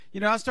You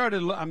know,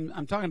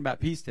 I'm talking about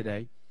peace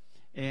today,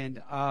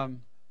 and I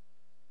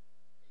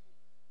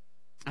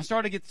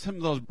started to get some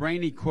of those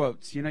brainy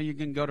quotes. You know, you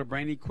can go to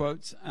brainy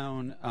quotes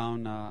on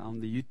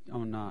the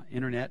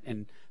internet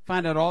and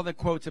find out all the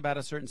quotes about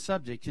a certain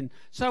subject. And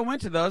so I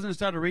went to those and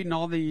started reading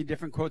all the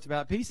different quotes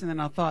about peace. And then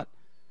I thought,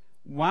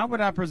 why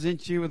would I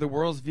present you with the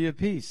world's view of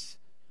peace?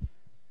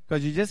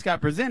 Because you just got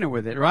presented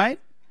with it, right?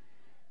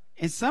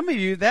 And some of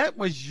you, that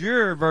was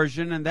your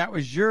version and that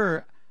was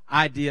your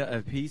idea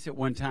of peace at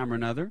one time or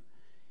another.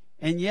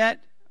 And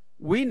yet,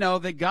 we know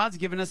that God's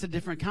given us a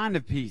different kind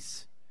of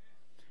peace.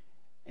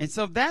 And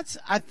so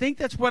I think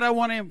that's what I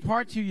want to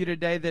impart to you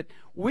today, that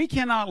we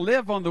cannot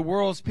live on the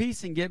world's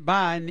peace and get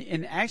by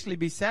and actually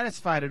be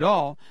satisfied at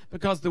all,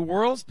 because the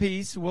world's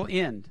peace will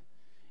end.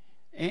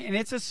 And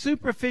it's a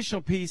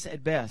superficial peace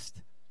at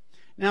best.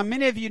 Now,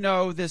 many of you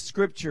know this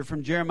scripture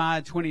from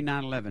Jeremiah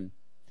 29:11.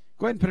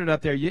 Go ahead and put it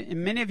up there.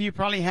 Many of you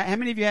probably how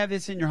many of you have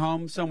this in your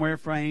home somewhere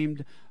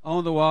framed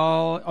on the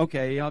wall?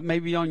 Okay,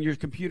 maybe on your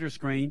computer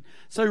screen.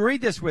 So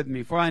read this with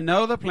me. For I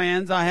know the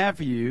plans I have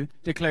for you,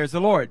 declares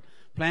the Lord.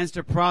 Plans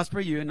to prosper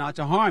you and not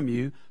to harm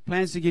you.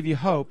 Plans to give you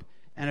hope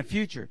and a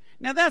future.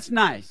 Now, that's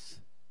nice.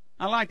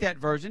 I like that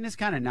version. It's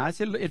kind of nice.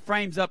 It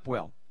frames up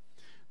well.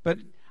 But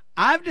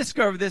I've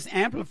discovered this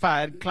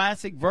amplified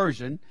classic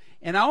version,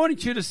 and I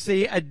wanted you to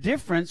see a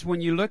difference when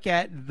you look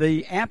at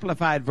the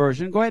amplified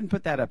version. Go ahead and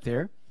put that up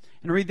there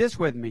and read this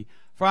with me.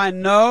 For I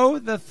know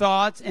the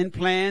thoughts and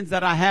plans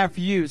that I have for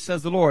you,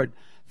 says the Lord.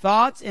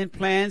 Thoughts and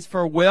plans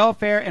for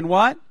welfare and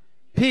what?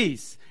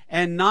 Peace.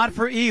 And not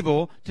for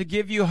evil, to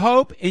give you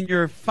hope in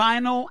your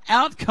final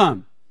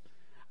outcome.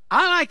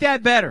 I like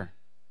that better.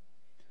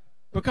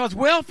 Because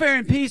welfare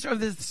and peace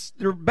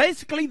they're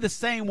basically the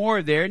same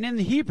word there. And in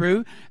the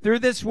Hebrew, they're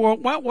this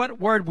word.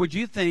 What word would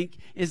you think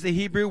is the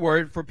Hebrew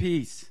word for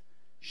peace?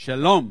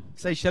 Shalom.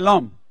 Say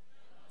shalom.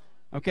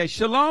 Okay,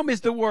 shalom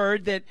is the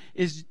word that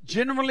is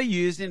generally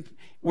used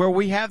where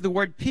we have the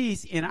word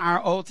peace in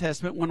our Old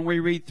Testament when we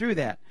read through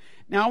that.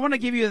 Now, I want to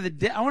give you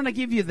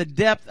the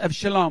depth of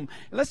shalom.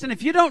 Listen,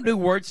 if you don't do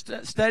word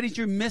studies,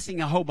 you're missing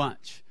a whole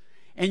bunch.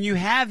 And you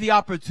have the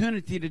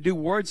opportunity to do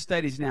word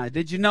studies now.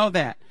 Did you know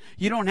that?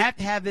 You don't have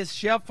to have this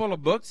shelf full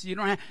of books. You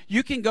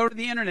can go to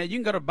the internet. You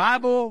can go to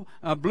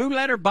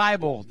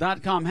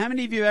BlueLetterBible.com. How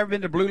many of you have ever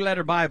been to Blue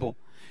Letter Bible?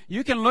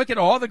 You can look at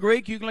all the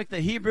Greek, you can look at the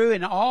Hebrew,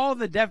 and all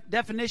the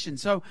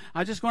definitions. So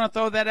I just want to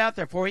throw that out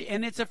there for you.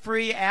 And it's a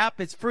free app.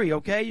 It's free,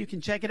 okay? You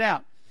can check it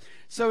out.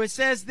 So it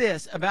says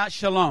this about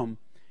shalom.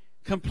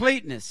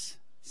 Completeness,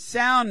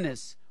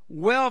 soundness,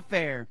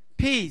 welfare,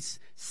 peace,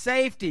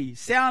 safety,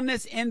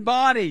 soundness in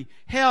body,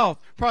 health,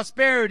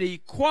 prosperity,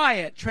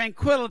 quiet,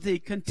 tranquility,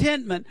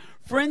 contentment,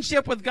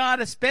 friendship with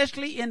God,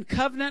 especially in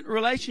covenant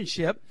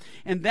relationship.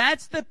 And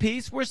that's the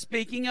peace we're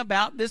speaking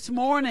about this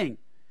morning.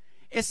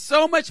 It's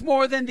so much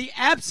more than the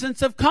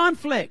absence of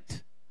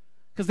conflict.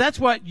 Because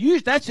that's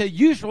a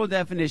usual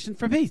definition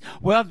for peace.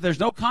 Well, if there's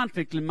no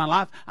conflict in my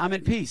life, I'm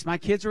at peace. My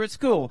kids are at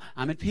school,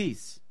 I'm at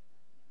peace.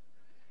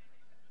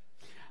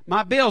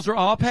 My bills are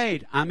all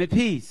paid, I'm at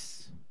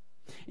peace.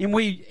 And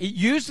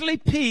usually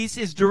peace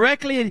is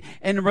directly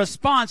in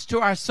response to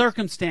our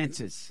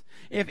circumstances.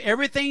 If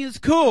everything is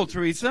cool,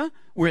 Teresa,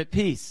 we're at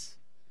peace.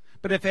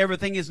 But if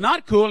everything is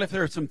not cool, if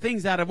there are some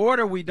things out of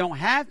order, we don't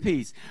have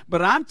peace.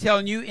 But I'm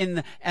telling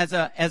you, as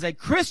a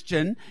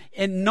Christian,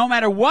 and no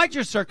matter what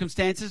your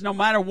circumstances, no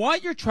matter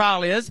what your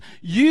trial is,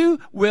 you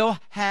will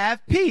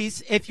have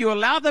peace if you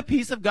allow the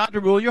peace of God to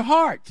rule your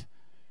heart.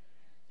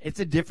 It's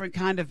a different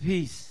kind of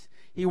peace.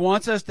 He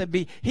wants us to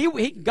be,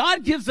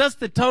 God gives us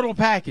the total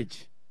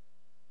package.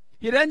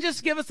 He doesn't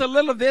just give us a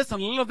little of this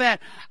and a little of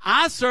that.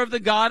 I serve the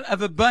God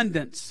of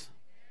abundance.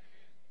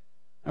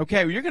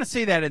 Okay, well, you're going to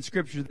see that in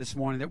Scripture this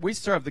morning, that we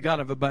serve the God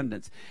of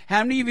abundance.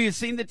 How many of you have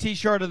seen the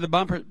T-shirt or the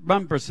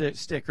bumper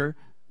sticker?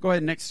 Go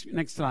ahead, next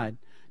slide.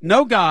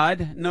 No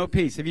God, no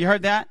peace. Have you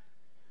heard that?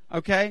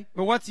 Okay,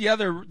 but what's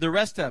the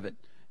rest of it?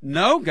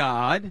 No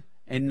God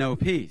and no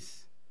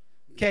peace.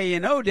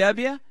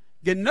 K-N-O-W,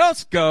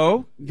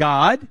 gnosko,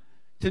 God.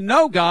 To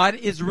know God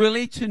is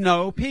really to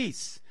know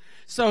peace.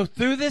 So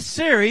through this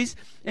series,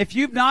 if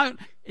you're not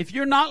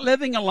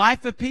living a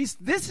life of peace,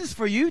 this is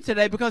for you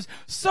today, because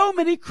so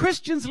many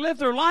Christians live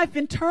their life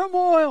in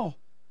turmoil.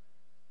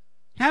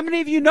 How many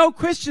of you know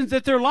Christians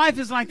that their life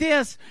is like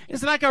this?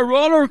 It's like a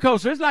roller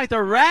coaster. It's like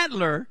the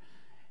Rattler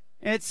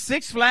at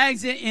Six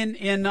Flags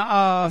in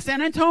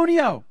San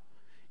Antonio.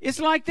 It's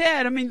like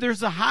that. I mean, there's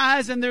the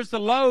highs and there's the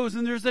lows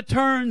and there's the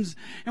turns.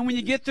 And when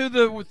you get through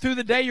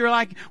the day, you're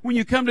like, when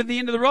you come to the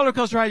end of the roller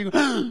coaster ride, you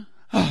go,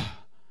 oh,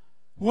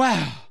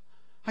 wow,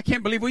 I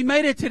can't believe we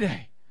made it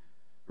today.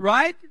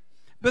 Right?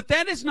 But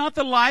that is not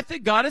the life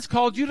that God has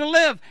called you to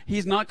live.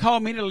 He's not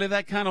called me to live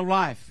that kind of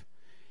life.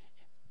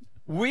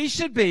 We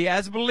should be,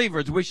 as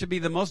believers, we should be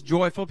the most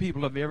joyful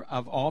people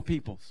of all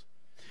peoples.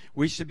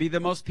 We should be the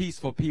most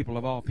peaceful people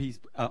of all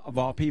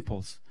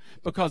peoples.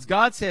 Because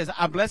God says,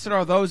 blessed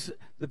are those,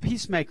 the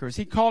peacemakers.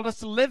 He called us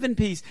to live in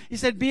peace. He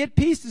said, be at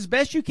peace as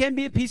best you can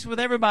be at peace with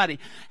everybody.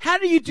 How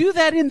do you do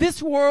that in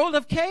this world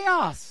of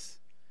chaos?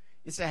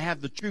 It's to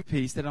have the true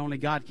peace that only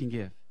God can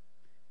give.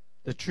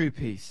 The true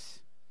peace.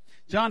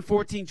 John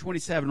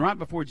 14:27, right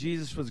before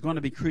Jesus was going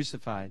to be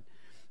crucified.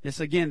 This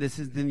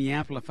is in the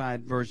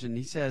Amplified Version.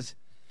 He says,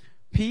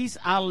 "Peace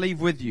I'll leave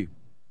with you.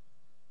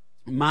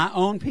 My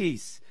own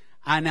peace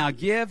I now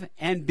give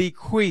and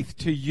bequeath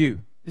to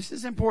you." This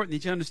is important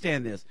that you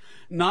understand this.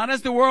 "Not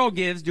as the world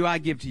gives do I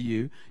give to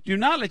you. Do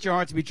not let your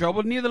hearts be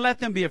troubled, neither let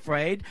them be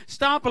afraid.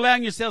 Stop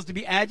allowing yourselves to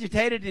be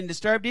agitated and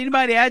disturbed."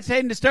 Anybody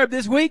agitated and disturbed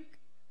this week?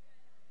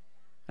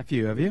 A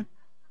few of you.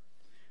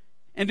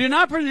 "And do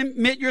not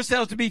permit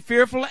yourselves to be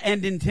fearful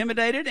and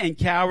intimidated and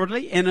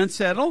cowardly and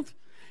unsettled."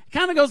 It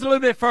kind of goes a little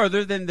bit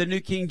further than the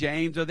New King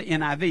James or the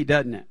NIV,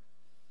 doesn't it?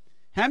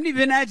 How many of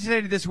you have been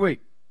agitated this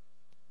week?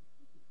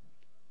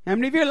 How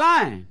many of you are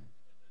lying?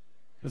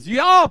 Because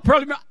you all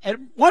probably, at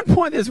one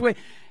point this week,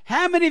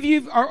 how many of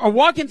you are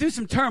walking through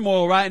some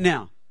turmoil right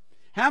now?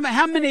 How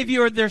many of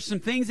you there's some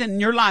things in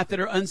your life that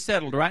are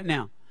unsettled right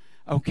now?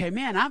 Okay,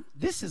 man,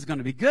 this is going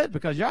to be good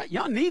because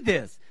y'all need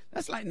this.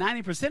 That's like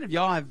 90% of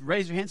y'all have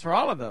raised your hands for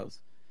all of those.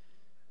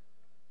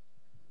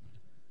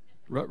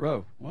 Rut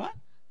row. What?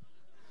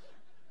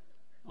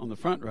 On the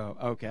front row.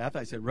 Okay, I thought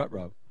you said rut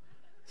row.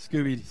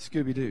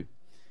 Scooby-Doo.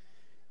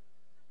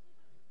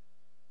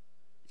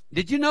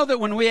 Did you know that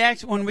when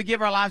we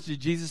give our lives to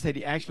Jesus, that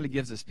He actually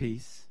gives us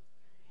peace?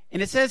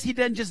 And it says He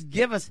doesn't just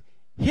give us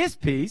His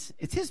peace.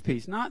 It's His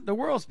peace, not the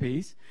world's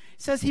peace.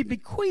 It says He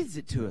bequeaths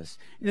it to us.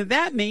 Now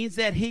that means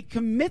that He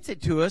commits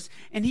it to us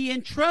and He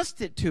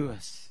entrusts it to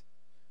us.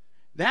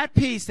 That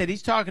peace that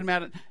He's talking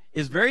about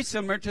is very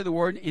similar to the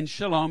word in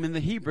shalom in the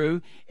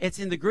Hebrew. It's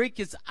in the Greek,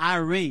 it's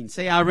Irene.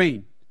 Say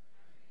Irene.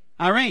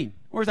 Irene.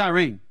 Where's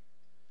Irene?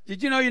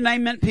 Did you know your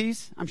name meant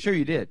peace? I'm sure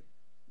you did.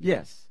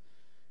 Yes.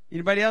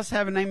 Anybody else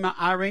have a name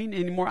Irene?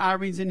 Any more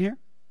Irenes in here?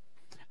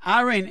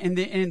 Irene,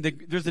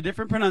 there's a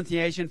different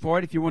pronunciation for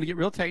it. If you want to get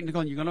real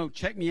technical, and you're going to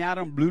check me out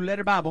on Blue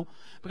Letter Bible,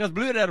 because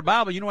Blue Letter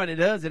Bible, you know what it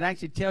does? It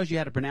actually tells you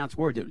how to pronounce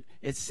words.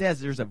 It says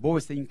there's a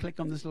voice that you can click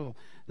on this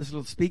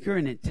little speaker,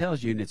 and it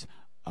tells you, and it's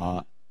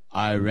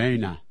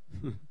Irena.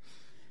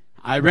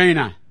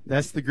 Irena.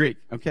 That's the Greek.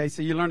 Okay,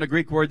 so you learned a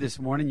Greek word this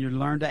morning. You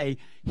learned a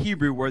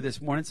Hebrew word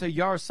this morning. So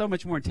you are so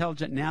much more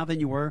intelligent now than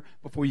you were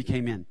before you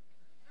came in.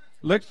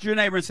 Look at your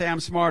neighbor and say, "I'm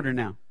smarter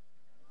now."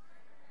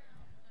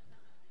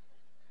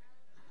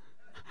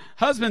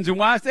 Husbands and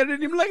wives, they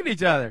didn't even look at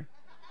each other.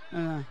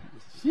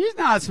 She's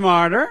not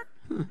smarter.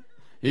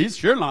 He's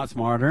sure not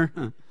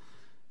smarter.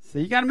 So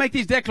you got to make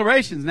these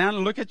declarations now.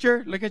 Look at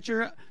your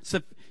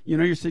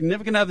your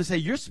significant other. Say,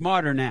 "You're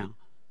smarter now."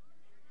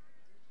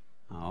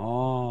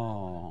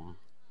 Oh,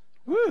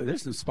 woo!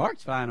 There's some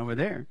sparks flying over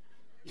there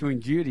between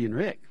Judy and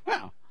Rick.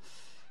 Wow!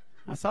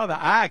 I saw the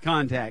eye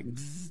contact.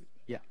 Bzz.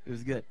 Yeah, it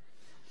was good.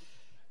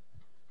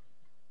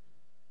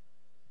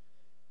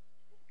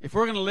 If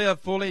we're going to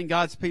live fully in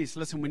God's peace,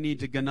 listen, we need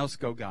to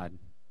gnosko God.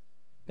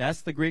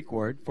 That's the Greek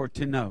word for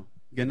to know.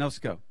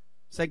 Gnosko.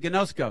 Say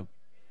gnosko.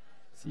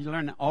 So you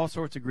learn all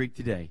sorts of Greek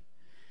today.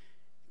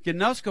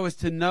 Gnosko is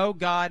to know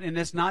God, and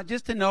it's not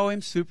just to know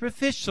Him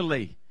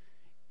superficially.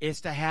 It's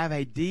to have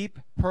a deep,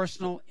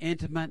 personal,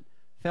 intimate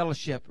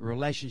fellowship,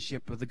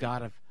 relationship with the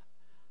God of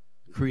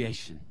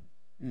creation.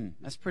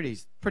 That's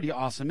pretty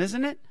awesome,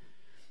 isn't it?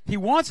 He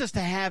wants us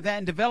to have that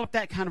and develop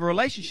that kind of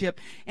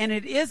relationship. And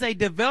it is a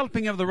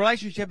developing of the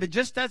relationship. It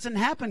just doesn't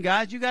happen,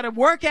 guys. You got to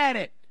work at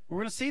it. We're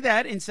going to see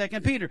that in 2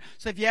 Peter.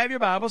 So if you have your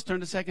Bibles, turn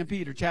to 2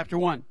 Peter chapter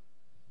 1.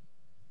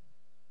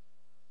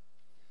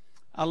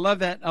 I love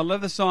that. I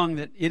love the song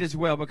that "It Is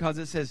Well," because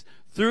it says,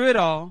 through it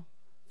all,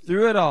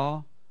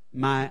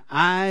 my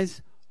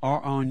eyes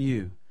are on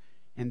you.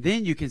 And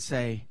then you can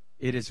say,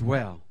 "It is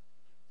well.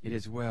 It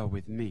is well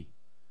with me."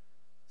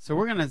 So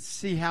we're going to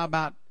see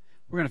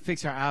we're going to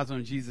fix our eyes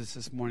on Jesus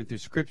this morning through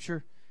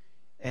Scripture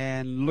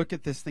and look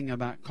at this thing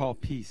called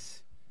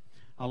peace.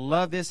 I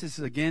love this. This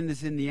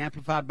is in the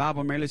Amplified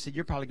Bible. Mary Lou said,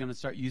 "You're probably going to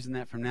start using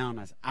that from now on."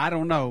 I said, "I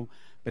don't know,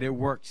 but it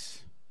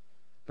works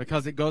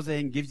because it goes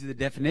ahead and gives you the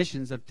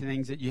definitions of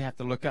things that you have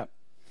to look up."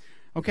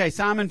 Okay,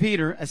 Simon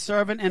Peter, a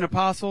servant and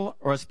apostle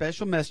or a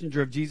special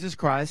messenger of Jesus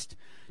Christ,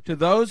 to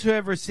those who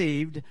have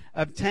received,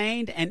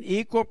 obtained an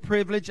equal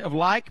privilege of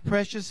like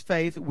precious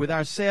faith with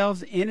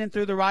ourselves in and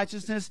through the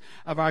righteousness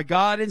of our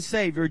God and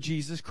Savior,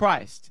 Jesus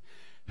Christ.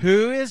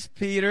 Who is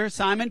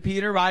Simon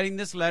Peter, writing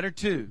this letter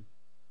to?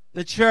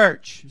 The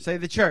church. Say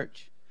the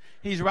church.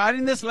 He's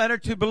writing this letter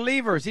to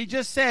believers. He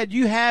just said,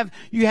 you have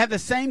the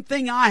same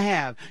thing I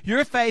have.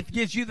 Your faith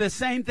gives you the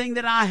same thing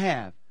that I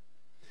have.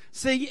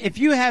 See, if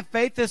you have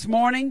faith this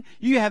morning,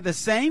 you have the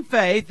same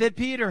faith that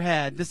Peter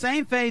had, the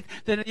same faith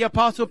that the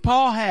Apostle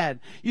Paul had.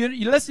 You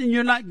listen,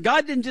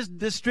 God didn't just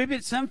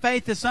distribute some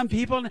faith to some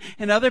people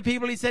and other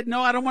people. He said,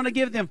 "No, I don't want to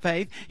give them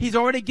faith." He's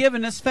already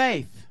given us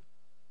faith.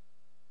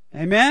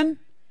 Amen?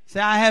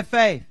 Say, "I have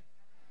faith."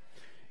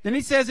 Then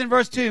he says in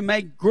verse 2,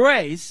 "May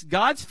grace,"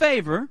 God's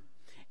favor,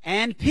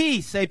 "and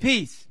peace," say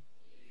peace.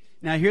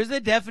 Now here's a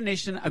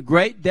definition, a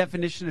great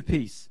definition of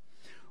peace,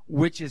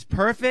 which is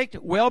perfect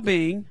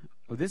well-being.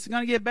 Well, this is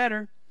going to get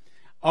better.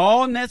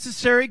 All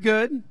necessary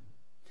good,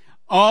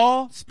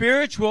 all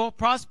spiritual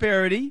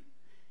prosperity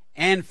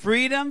and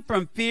freedom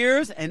from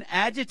fears and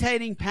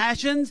agitating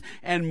passions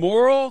and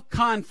moral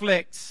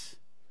conflicts.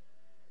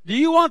 Do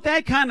you want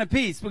that kind of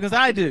peace? Because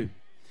I do.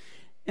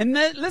 And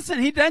listen,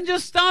 he doesn't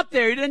just stop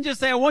there. He doesn't just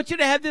say, I want you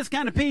to have this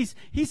kind of peace.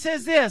 He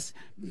says this,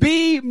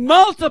 be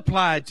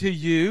multiplied to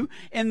you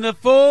in the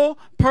full,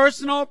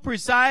 personal,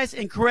 precise,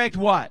 and correct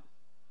what?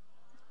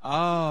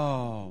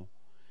 Oh.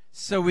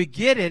 So we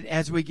get it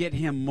as we get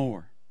him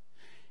more.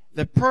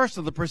 The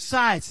personal, the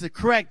precise, the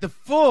correct, the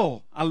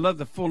full. I love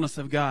the fullness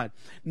of God.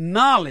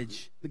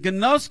 Knowledge, the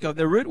gnosko,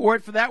 the root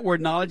word for that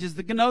word knowledge is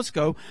the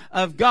gnosko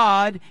of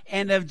God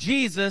and of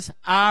Jesus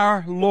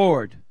our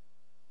Lord.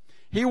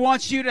 He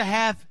wants you to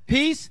have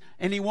peace,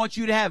 and he wants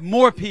you to have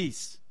more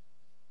peace.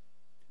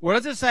 What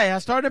does it say? I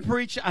started to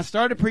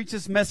preach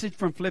this message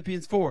from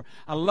Philippians 4.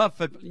 I love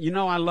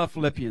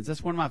Philippians.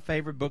 That's one of my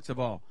favorite books of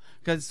all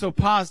because it's so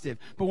positive.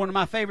 But one of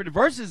my favorite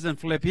verses in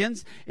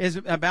Philippians is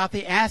about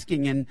the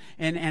asking and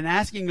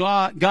asking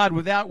God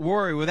without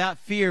worry, without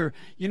fear.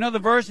 You know the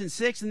verse in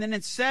 6 and then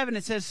in 7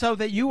 it says, so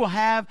that you will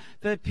have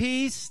the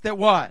peace that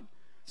what?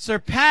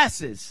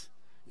 Surpasses,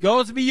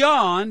 goes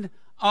beyond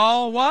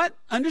all what?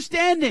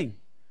 Understanding.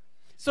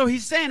 So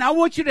he's saying, I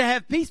want you to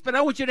have peace, but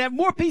I want you to have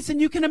more peace than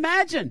you can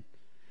imagine.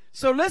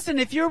 So listen,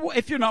 if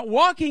you're not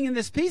walking in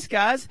this peace,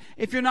 guys,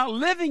 if you're not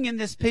living in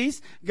this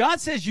peace, God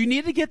says you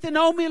need to get to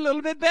know me a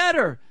little bit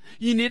better.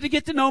 You need to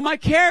get to know my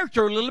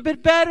character a little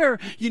bit better.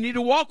 You need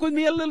to walk with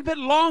me a little bit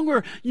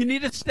longer. You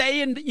need to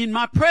stay in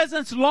my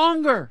presence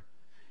longer.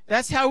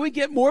 That's how we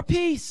get more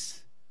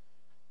peace.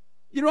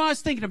 You know what I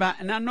was thinking about?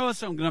 And I know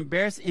I'm going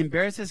to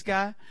embarrass this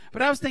guy,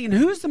 but I was thinking,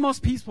 who's the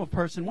most peaceful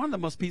person? One of the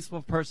most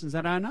peaceful persons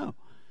that I know.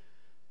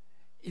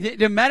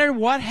 No matter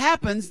what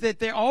happens, that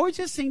they always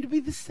just seem to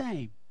be the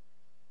same.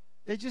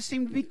 They just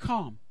seem to be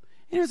calm.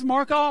 And it was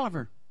Mark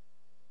Oliver.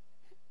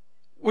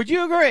 Would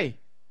you agree?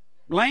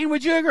 Blaine,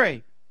 would you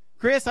agree?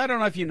 Chris, I don't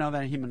know if you know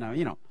that. Him or no,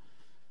 you know.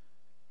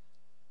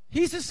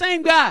 He's the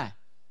same guy.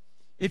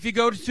 If you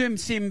go to him,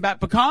 see him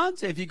about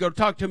pecans, if you go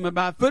talk to him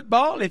about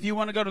football, if you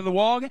want to go to the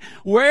wall,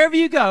 wherever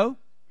you go,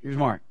 here's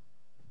Mark.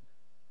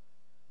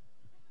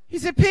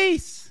 He's at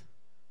peace.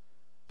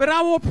 But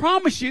I will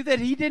promise you that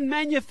he didn't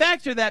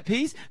manufacture that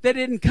peace. That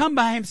didn't come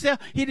by himself.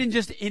 He didn't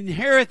just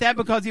inherit that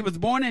because he was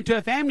born into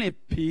a family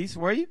of peace,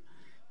 were you?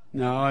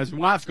 No, his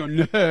wife's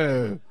going,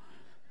 no.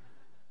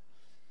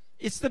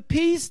 It's the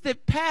peace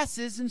that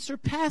passes and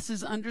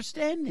surpasses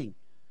understanding.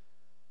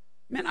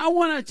 Man, I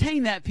want to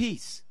attain that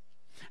peace.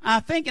 I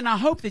think and I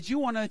hope that you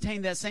want to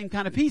attain that same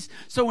kind of peace.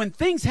 So when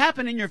things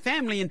happen in your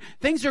family and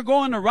things are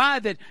going awry,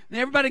 that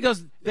everybody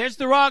goes, there's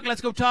the rock,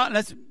 let's go talk,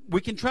 we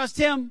can trust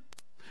him.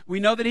 We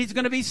know that he's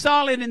going to be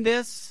solid in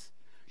this.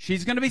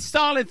 She's going to be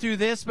solid through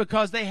this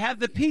because they have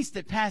the peace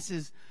that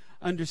passes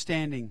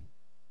understanding.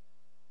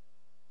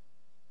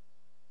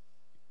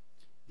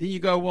 Then you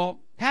go, well,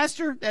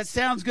 Pastor, that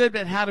sounds good,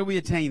 but how do we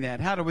attain that?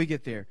 How do we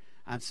get there?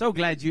 I'm so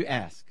glad you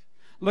asked.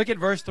 Look at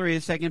verse 3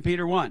 of 2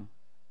 Peter 1.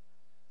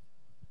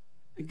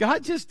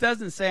 God just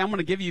doesn't say, I'm going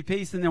to give you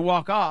peace and then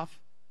walk off.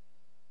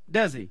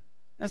 Does he?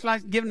 That's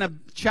like giving a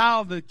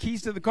child the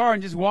keys to the car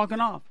and just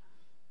walking off.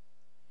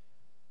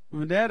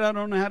 Well, Dad, I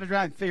don't know how to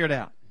drive. Figure it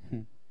out.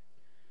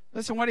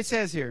 Listen what he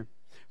says here.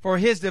 For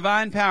his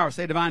divine power,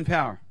 say divine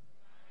power,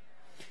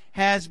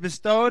 has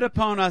bestowed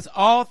upon us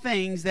all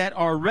things that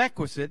are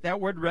requisite.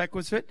 That word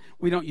requisite,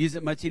 we don't use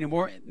it much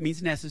anymore. It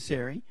means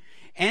necessary.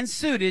 And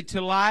suited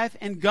to life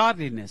and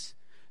godliness.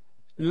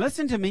 And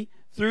listen to me.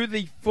 Through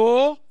the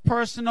full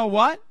personal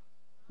what?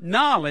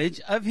 Knowledge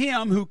of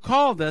him who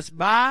called us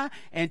by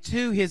and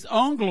to his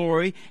own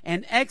glory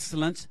and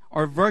excellence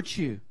or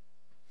virtue.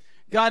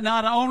 God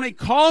not only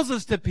calls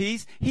us to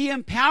peace, he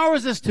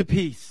empowers us to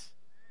peace.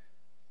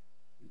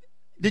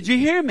 Did you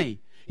hear me?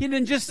 He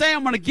didn't just say,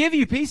 I'm going to give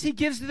you peace. He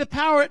gives you the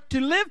power to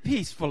live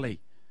peacefully.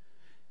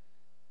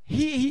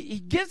 He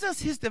gives us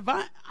his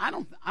divine, I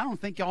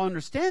don't think y'all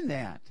understand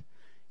that.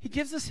 He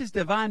gives us his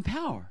divine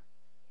power.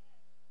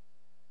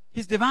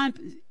 His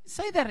divine,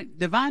 say that,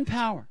 divine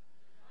power.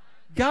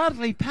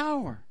 Godly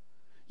power.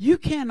 You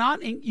can't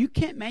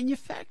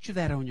manufacture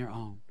that on your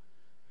own.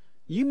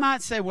 You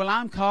might say, well,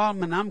 I'm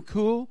calm and I'm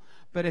cool,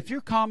 but if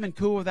you're calm and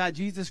cool without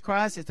Jesus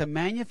Christ, it's a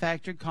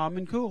manufactured calm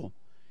and cool.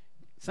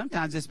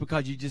 Sometimes it's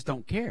because you just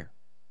don't care.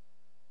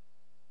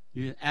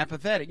 You're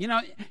apathetic. You know,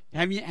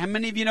 how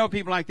many of you know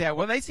people like that?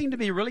 Well, they seem to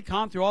be really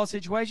calm through all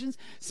situations,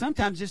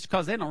 sometimes just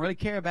because they don't really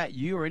care about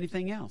you or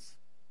anything else.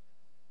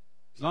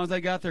 As long as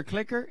they got their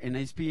clicker and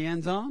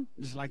HPN's on,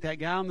 just like that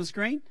guy on the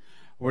screen.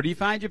 Where do you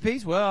find your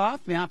peace? Well, I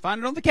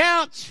find it on the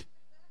couch.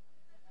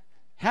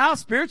 How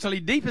spiritually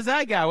deep is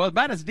that guy? Well,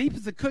 about as deep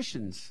as the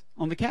cushions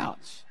on the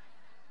couch.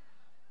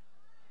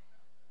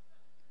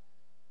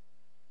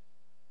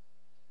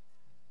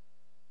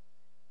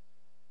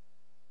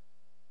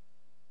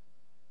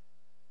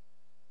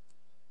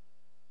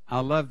 I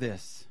love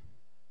this.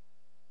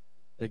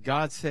 That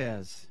God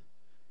says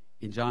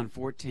in John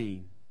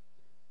 14,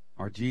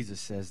 or Jesus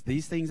says,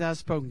 these things I have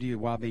spoken to you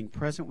while being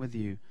present with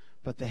you,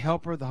 But the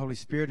Helper, the Holy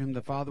Spirit, whom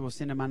the Father will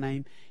send in my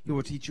name, He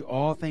will teach you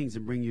all things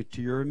and bring you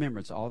to your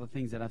remembrance all the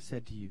things that I've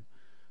said to you.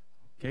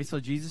 Okay, so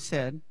Jesus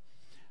said,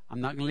 I'm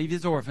not going to leave you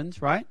as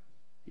orphans, right?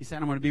 He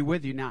said, I'm going to be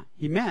with you. Now,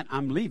 He meant,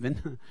 I'm leaving.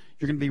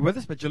 You're going to be with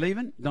us, but you're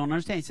leaving? Don't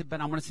understand. He said,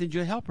 but I'm going to send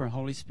you a Helper,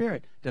 Holy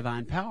Spirit,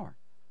 divine power.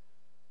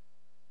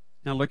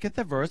 Now, look at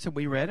the verse that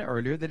we read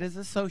earlier that is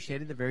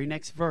associated, the very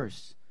next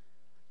verse.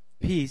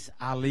 Peace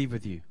I leave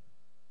with you.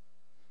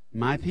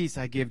 My peace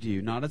I give to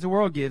you. Not as the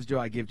world gives do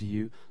I give to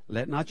you.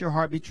 Let not your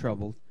heart be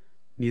troubled,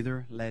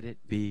 neither let it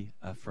be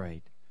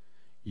afraid.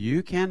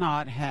 You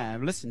cannot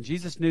have... Listen,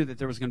 Jesus knew that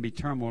there was going to be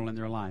turmoil in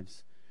their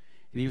lives.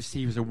 And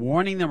he was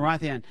warning them right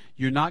then.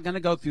 You're not going to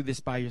go through this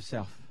by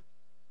yourself.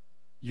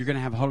 You're going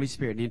to have the Holy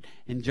Spirit. And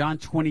in John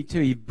 22,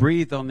 He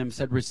breathed on them and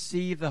said,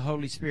 receive the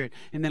Holy Spirit.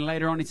 And then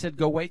later on He said,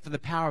 go wait for the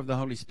power of the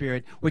Holy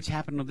Spirit, which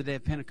happened on the day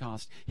of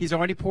Pentecost. He's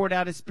already poured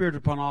out His Spirit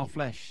upon all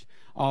flesh.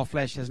 All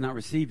flesh has not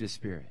received His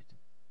Spirit.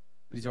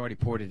 But He's already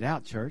poured it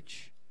out,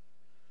 church.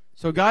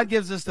 So God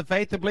gives us the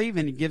faith to believe,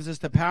 and He gives us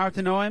the power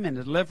to know Him and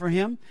to live for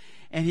Him.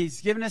 And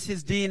He's given us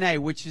His DNA,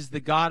 which is the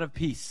God of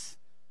peace.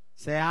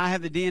 Say, I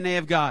have the DNA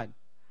of God.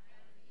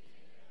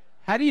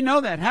 How do you know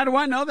that? How do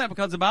I know that?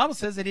 Because the Bible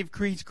says that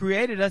He's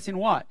created us in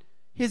what?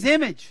 His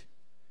image.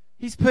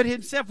 He's put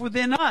Himself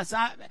within us.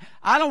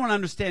 I don't want to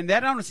understand that.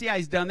 I don't want to see how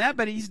He's done that,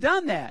 but He's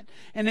done that.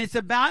 And it's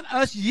about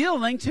us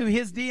yielding to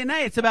His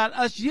DNA. It's about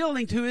us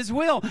yielding to His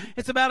will.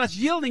 It's about us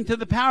yielding to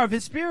the power of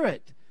His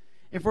Spirit.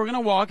 If we're going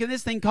to walk in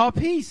this thing called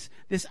peace,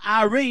 this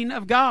Irene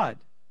of God.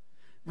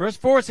 Verse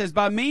 4 says,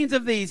 by means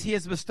of these He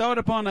has bestowed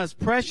upon us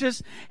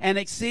precious and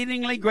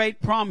exceedingly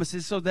great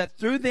promises, so that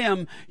through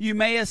them you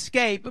may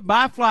escape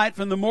by flight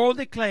from the moral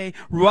decay,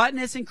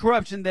 rottenness, and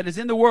corruption that is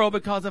in the world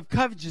because of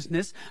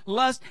covetousness,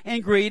 lust,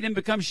 and greed, and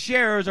become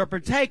sharers or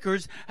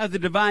partakers of the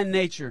divine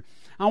nature.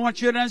 I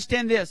want you to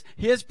understand this.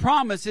 His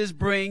promises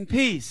bring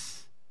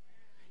peace.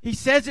 He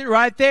says it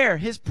right there.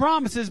 His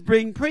promises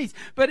bring peace.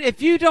 But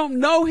if you don't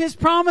know His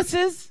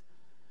promises,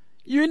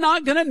 you're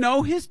not going to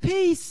know His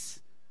peace.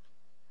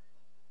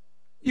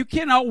 You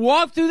cannot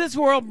walk through this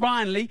world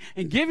blindly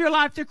and give your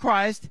life to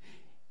Christ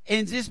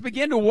and just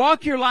begin to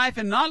walk your life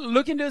and not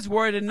look into His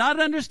Word and not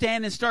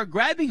understand and start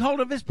grabbing hold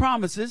of His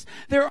promises.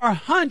 There are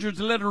hundreds,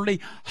 literally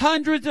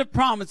hundreds of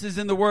promises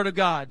in the Word of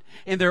God.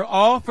 And they're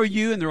all for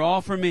you and they're all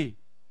for me.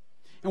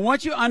 And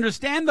once you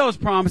understand those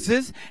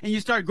promises and you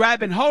start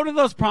grabbing hold of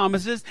those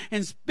promises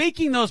and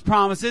speaking those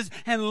promises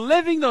and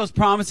living those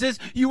promises,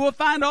 you will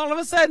find all of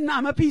a sudden,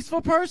 I'm a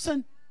peaceful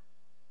person.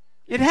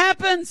 It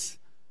happens.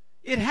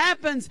 It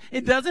happens.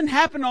 It doesn't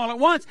happen all at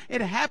once. It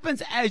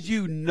happens as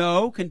you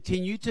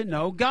continue to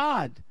know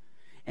God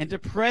and to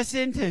press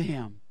into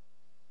Him.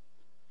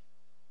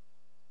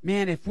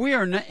 Man, if we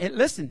are not,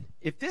 listen,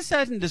 if this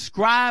doesn't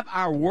describe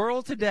our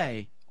world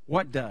today,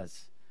 what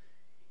does?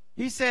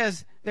 He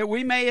says that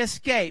we may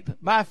escape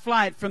by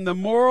flight from the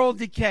moral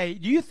decay.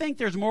 Do you think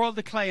there's moral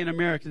decay in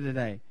America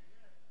today?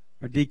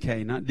 Or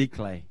decay, not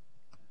decay.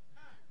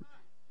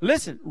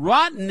 Listen,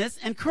 rottenness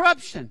and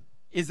corruption.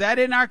 Is that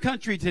in our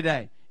country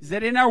today? Is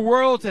that in our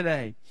world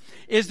today?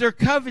 Is there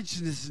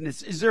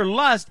covetousness? Is there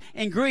lust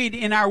and greed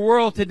in our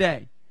world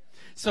today?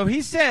 So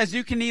He says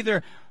you can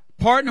either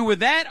partner with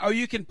that or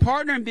you can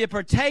partner and be a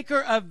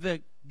partaker of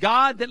the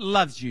God that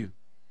loves you.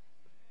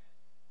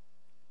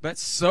 But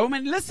so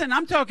many, listen,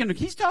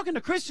 He's talking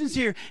to Christians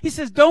here. He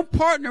says don't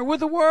partner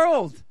with the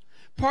world.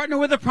 Partner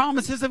with the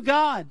promises of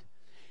God.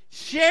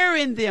 Share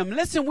in them.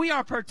 Listen, we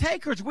are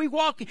partakers.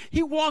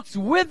 He walks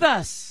with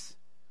us.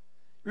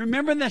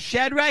 Remember the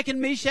Shadrach and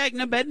Meshach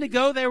and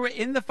Abednego? They were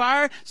in the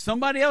fire.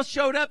 Somebody else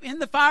showed up in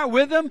the fire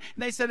with them.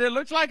 And they said, it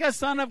looks like a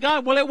Son of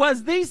God. Well, it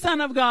was the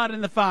Son of God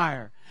in the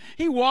fire.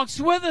 He walks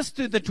with us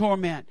through the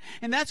torment.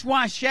 And that's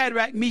why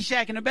Shadrach,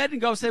 Meshach, and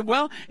Abednego said,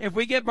 well, if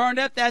we get burned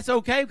up, that's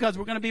okay because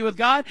we're going to be with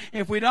God.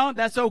 If we don't,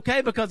 that's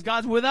okay because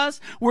God's with us.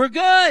 We're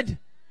good.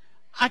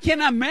 I can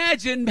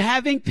imagine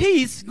having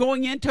peace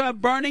going into a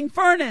burning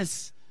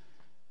furnace.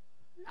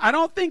 I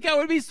don't think I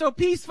would be so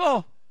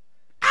peaceful.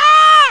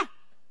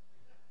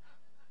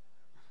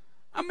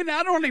 I mean,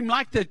 I don't even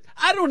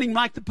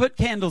like to put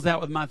candles out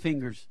with my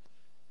fingers.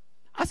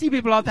 I see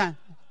people all the time.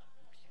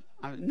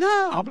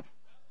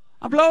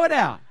 I'll blow it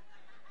out.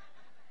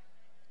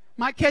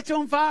 Might catch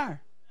on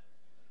fire.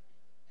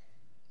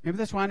 Maybe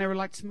that's why I never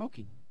liked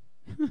smoking.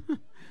 I never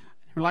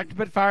liked to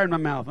put fire in my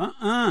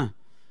mouth.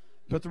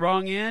 Put the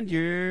wrong end,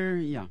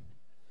 yeah.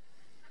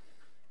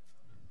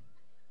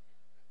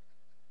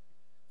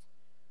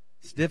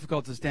 It's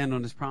difficult to stand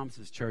on His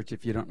promises, church,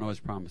 if you don't know His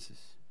promises.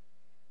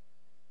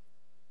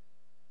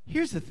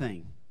 Here's the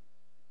thing.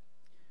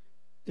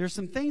 There's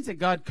some things that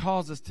God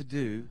calls us to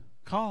do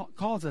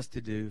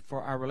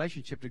for our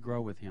relationship to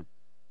grow with Him.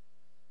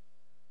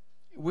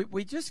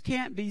 We just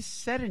can't be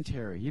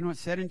sedentary. You know what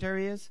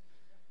sedentary is?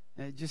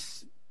 You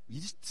just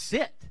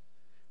sit.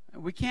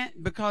 We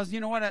can't, because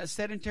you know what a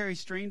sedentary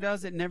stream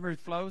does? It never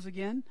flows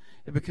again.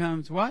 It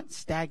becomes what?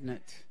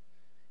 Stagnant.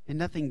 And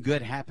nothing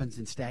good happens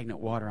in stagnant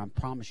water. I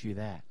promise you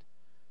that.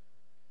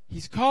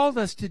 He's called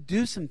us to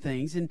do some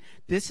things, and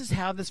this is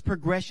how this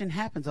progression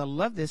happens. I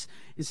love this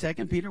in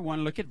 2 Peter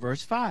 1. Look at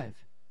verse 5.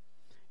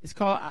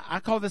 I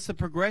call this a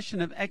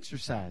progression of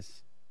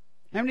exercise.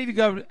 How many of you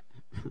go, I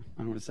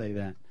don't want to say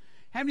that.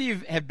 How many of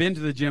you have been to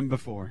the gym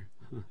before?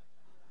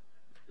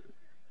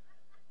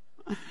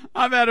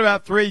 I've had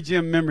about 3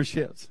 gym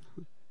memberships.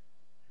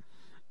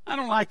 I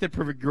don't like the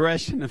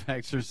progression of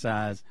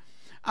exercise.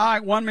 All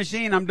right, one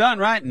machine, I'm done,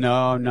 right?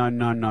 No.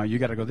 You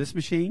got to go this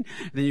machine,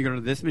 then you go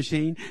to this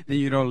machine, then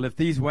you go to lift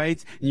these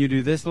weights, and you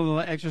do this little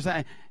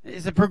exercise.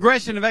 It's a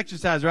progression of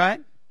exercise, right?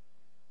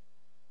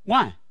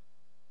 Why?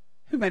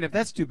 Who made up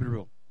that stupid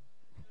rule?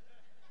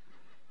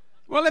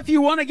 Well, if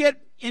you want to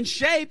get in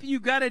shape,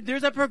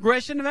 there's a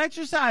progression of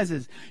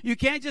exercises. You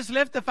can't just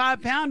lift the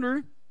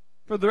 5-pounder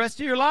for the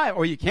rest of your life,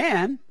 or you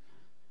can.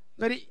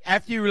 But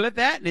after you lift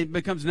that, it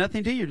becomes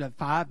nothing to you. The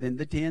 5, then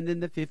the 10,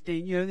 then the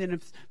 15.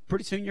 Then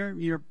pretty soon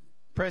you're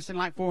pressing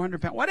like 400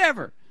 pounds.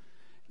 Whatever.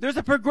 There's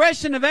a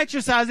progression of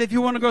exercise if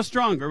you want to go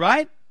stronger,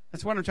 right?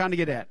 That's what I'm trying to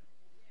get at.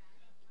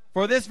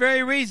 For this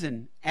very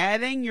reason,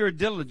 adding your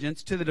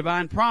diligence to the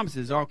divine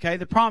promises, okay,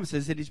 the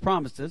promises that He's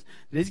promised us,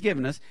 that He's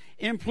given us,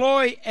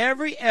 employ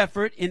every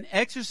effort in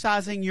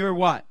exercising your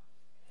what?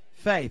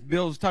 Faith.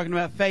 Bill was talking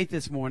about faith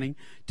this morning.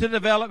 To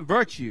develop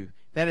virtue.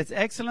 That is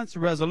excellence,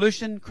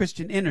 resolution,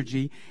 Christian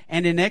energy,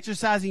 and in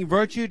exercising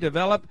virtue,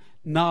 develop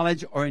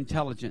knowledge or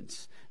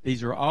intelligence.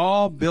 These are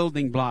all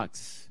building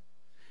blocks.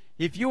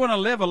 If you want to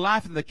live a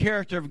life of the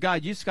character of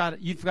God, you've got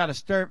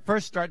to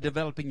first start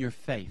developing your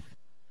faith.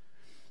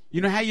 You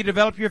know how you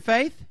develop your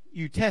faith?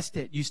 You test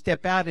it. You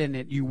step out in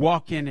it. You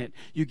walk in it.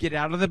 You get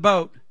out of the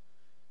boat.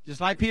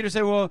 Just like Peter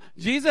said, well,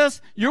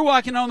 Jesus, you're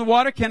walking on the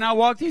water. Can I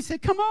walk? He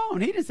said, come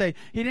on. He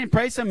didn't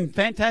pray some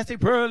fantastic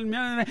prayer.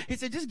 He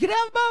said, just get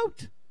out of the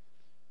boat.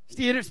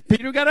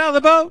 Peter got out of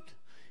the boat.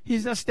 He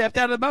just stepped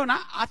out of the boat. And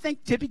I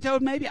think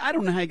tippy-toed maybe. I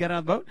don't know how he got out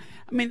of the boat.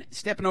 I mean,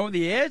 stepping over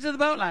the edge of the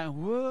boat, like,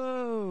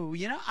 whoa.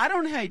 I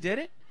don't know how he did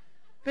it.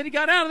 But he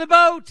got out of the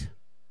boat.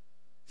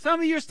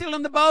 Some of you are still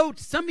in the boat.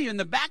 Some of you are in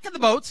the back of the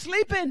boat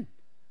sleeping.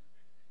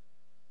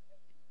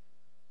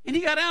 And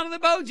he got out of the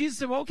boat. Jesus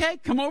said, well, okay,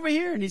 come over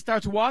here. And he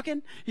starts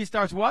walking.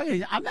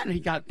 I bet he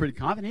got pretty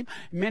confident.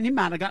 Man, he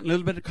might have gotten a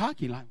little bit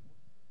cocky. Like,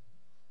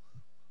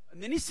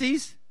 and then he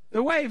sees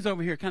the waves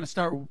over here kind of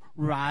start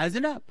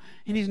rising up.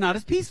 And he's not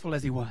as peaceful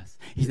as he was.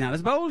 He's not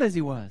as bold as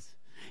he was.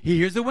 He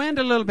hears the wind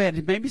a little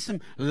bit. Maybe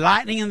some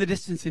lightning in the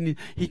distance. And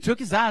he took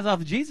his eyes off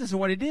of Jesus. And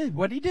what did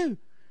he do?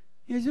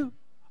 He said,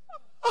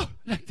 oh,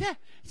 like that.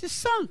 He just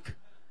sunk.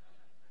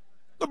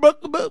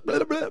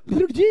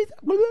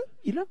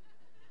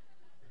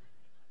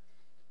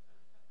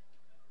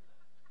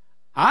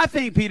 I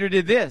think Peter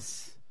did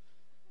this.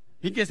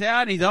 He gets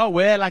out and he's all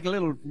wet like a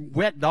little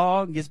wet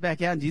dog and gets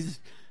back out and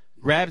Jesus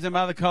grabs him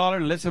by the collar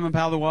and lifts him up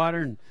out of the water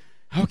and,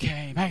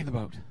 okay, back in the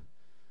boat.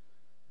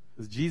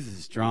 Because Jesus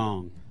is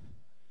strong.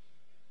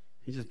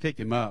 He just picked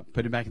him up,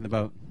 put him back in the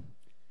boat.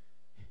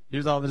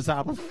 Here's all the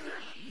disciples.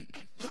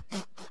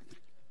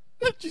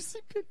 Don't you see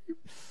Peter?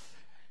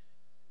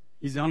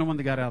 He's the only one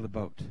that got out of the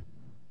boat.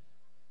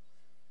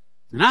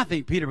 And I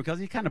think Peter, because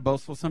he's kind of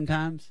boastful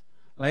sometimes,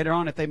 later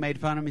on if they made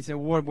fun of him, he said,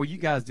 well, what were you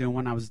guys doing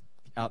when I was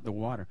out in the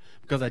water?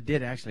 Because I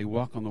did actually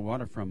walk on the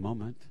water for a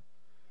moment.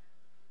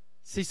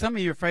 See, some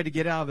of you are afraid to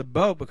get out of the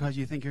boat because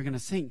you think you're going to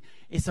sink.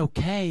 It's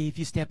okay if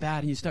you step out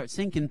and you start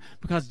sinking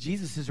because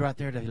Jesus is right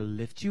there to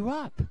lift you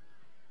up.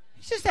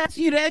 He's just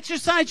asking you to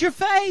exercise your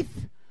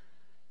faith.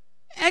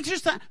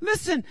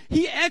 Listen,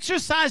 he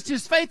exercised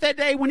his faith that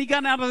day when he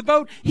got out of the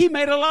boat. He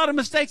made a lot of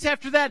mistakes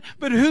after that.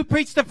 But who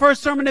preached the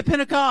first sermon at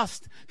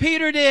Pentecost?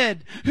 Peter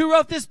did. Who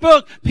wrote this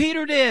book?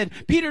 Peter did.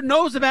 Peter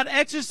knows about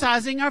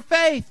exercising our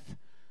faith.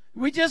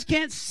 We just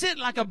can't sit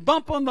like a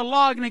bump on the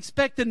log and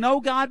expect to know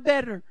God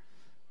better.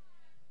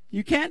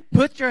 You can't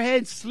put your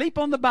head, sleep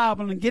on the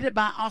Bible and get it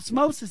by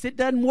osmosis. It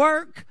doesn't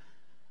work.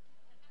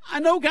 I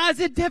know guys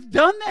that have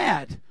done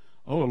that.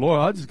 Oh, Lord,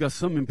 I just got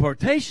some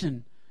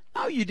impartation.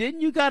 No, you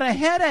didn't. You got a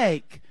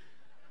headache.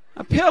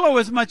 A pillow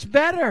is much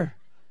better.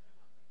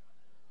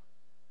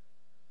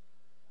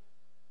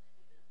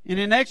 And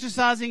in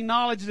exercising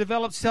knowledge,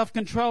 develop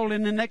self-control.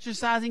 And in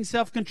exercising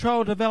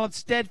self-control, develop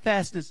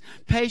steadfastness,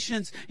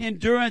 patience,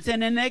 endurance.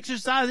 And in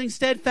exercising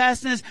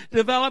steadfastness,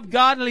 develop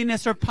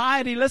godliness or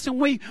piety. Listen,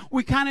 we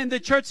kind of in the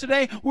church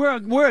today,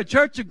 we're a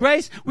church of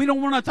grace. We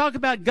don't want to talk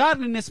about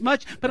godliness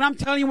much, but I'm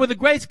telling you, with the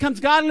grace comes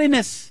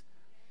godliness.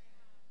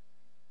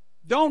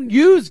 Don't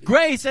use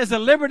grace as a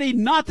liberty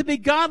not to be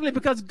godly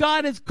because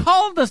God has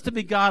called us to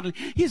be godly.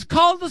 He's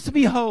called us to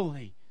be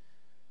holy.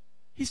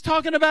 He's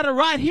talking about it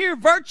right here.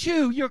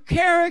 Virtue, your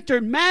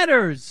character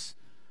matters.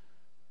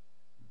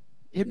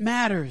 It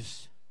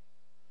matters.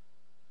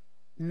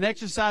 In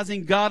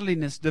exercising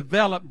godliness,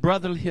 develop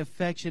brotherly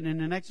affection.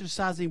 And in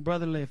exercising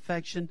brotherly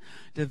affection,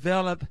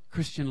 develop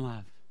Christian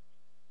love.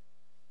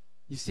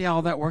 You see how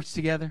all that works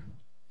together?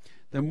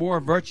 The more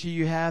virtue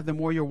you have, the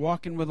more you're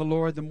walking with the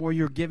Lord, the more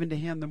you're giving to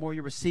Him, the more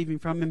you're receiving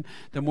from Him,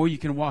 the more you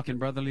can walk in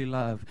brotherly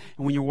love.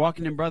 And when you're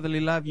walking in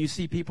brotherly love, you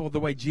see people the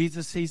way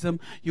Jesus sees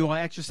them, you will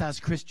exercise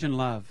Christian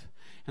love.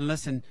 And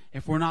listen,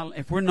 if we're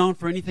known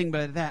for anything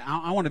but that,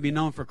 I want to be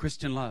known for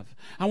Christian love.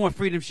 I want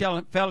Freedom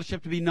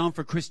Fellowship to be known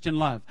for Christian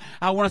love.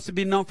 I want us to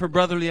be known for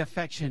brotherly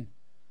affection.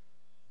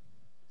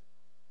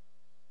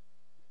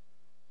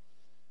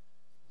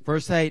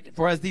 Verse 8,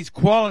 for as these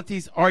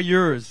qualities are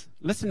yours.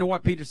 Listen to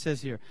what Peter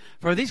says here.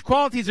 For these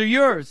qualities are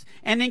yours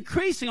and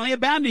increasingly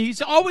abounding.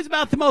 He's always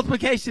about the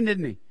multiplication,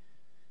 isn't he?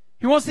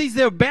 He wants these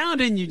to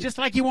abound in you, just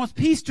like he wants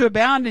peace to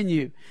abound in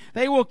you.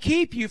 They will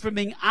keep you from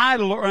being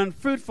idle or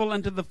unfruitful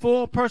unto the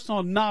full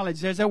personal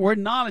knowledge. There's that word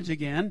knowledge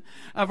again,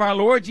 of our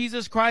Lord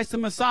Jesus Christ, the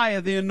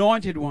Messiah, the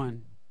Anointed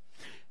One.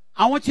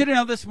 I want you to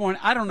know this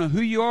morning, I don't know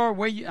who you are,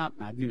 where you, I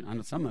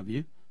know some of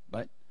you,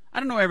 but I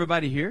don't know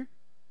everybody here.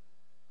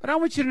 But I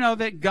want you to know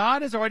that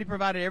God has already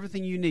provided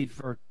everything you need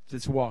for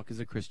this walk as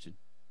a Christian.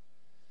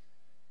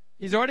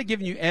 He's already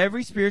given you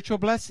every spiritual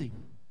blessing.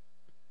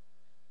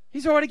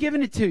 He's already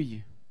given it to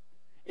you.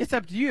 It's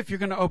up to you if you're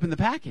going to open the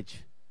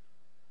package.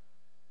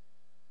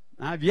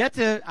 I've yet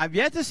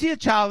to see a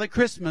child at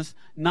Christmas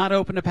not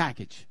open a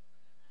package.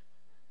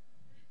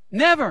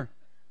 Never.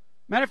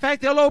 Matter of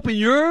fact, they'll open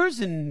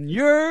yours and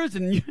yours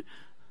and yours.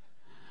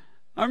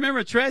 I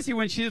remember Tracy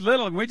when she was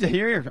little, and we just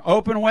here,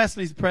 open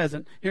Wesley's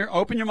present. Here,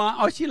 open your mom.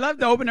 Oh, she loved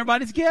to open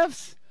everybody's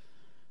gifts.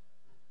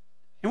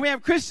 And we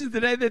have Christians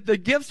today that the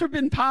gifts have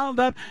been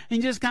piled up, and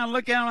you just kind of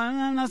look at them,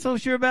 I'm not so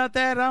sure about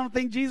that. I don't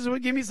think Jesus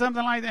would give me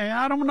something like that.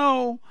 I don't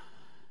know.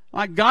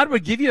 Like God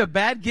would give you a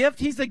bad gift.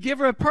 He's the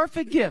giver of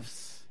perfect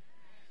gifts.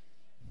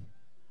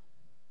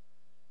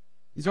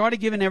 He's already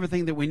given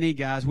everything that we need,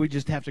 guys. We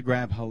just have to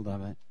grab hold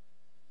of it.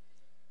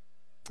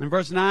 In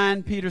verse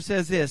 9, Peter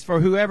says this, for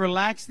whoever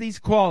lacks these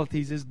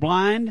qualities is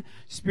blind,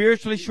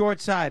 spiritually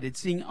short-sighted,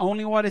 seeing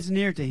only what is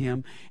near to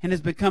him, and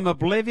has become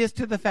oblivious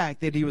to the fact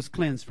that he was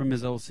cleansed from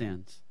his old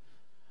sins.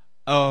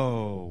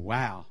 Oh,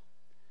 wow.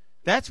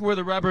 That's where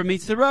the rubber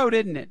meets the road,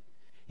 isn't it?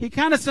 He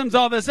kind of sums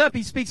all this up.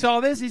 He speaks all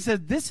this. He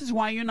says, this is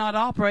why you're not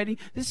operating.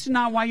 This is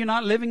not why you're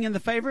not living in the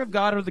favor of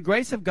God or the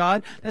grace of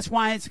God. That's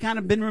why it's kind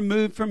of been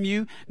removed from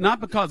you. Not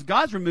because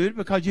God's removed,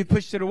 because you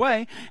pushed it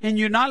away. And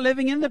you're not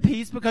living in the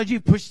peace because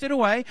you pushed it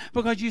away,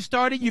 because you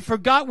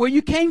forgot where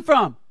you came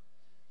from.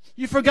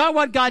 You forgot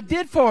what God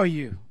did for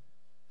you.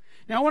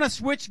 Now, I want to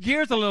switch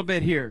gears a little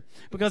bit here,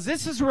 because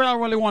this is where I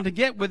really want to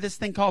get with this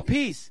thing called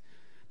peace.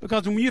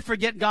 Because when you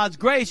forget God's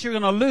grace, you're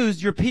going to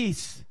lose your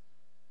peace.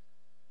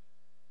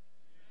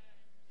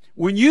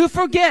 When you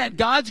forget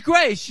God's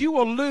grace, you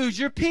will lose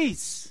your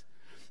peace.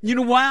 You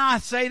know why I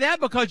say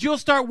that? Because you'll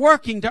start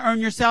working to earn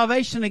your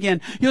salvation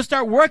again. You'll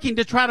start working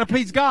to try to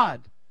please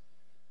God.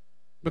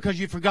 Because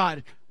you forgot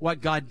what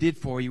God did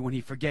for you when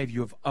He forgave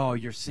you of all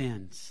your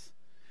sins.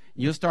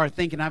 You'll start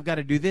thinking, I've got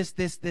to do this,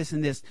 this, this,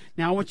 and this.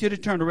 Now I want you to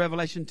turn to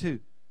Revelation 2.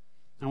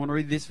 I want to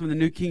read this from the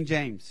New King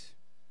James.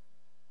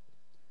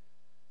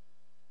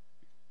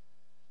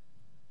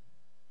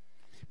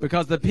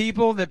 Because the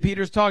people that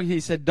Peter's talking to, he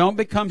said, don't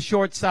become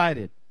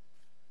short-sighted.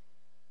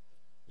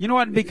 You know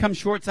what become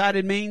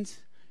short-sighted means?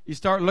 You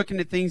start looking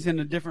at things in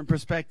a different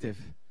perspective.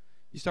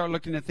 You start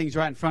looking at things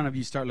right in front of you.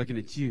 You start looking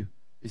at you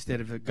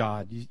instead of at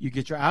God. You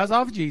get your eyes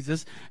off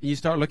Jesus, and you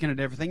start looking at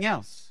everything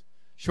else.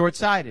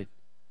 Short-sighted.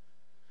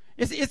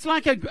 It's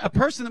like a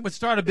person that would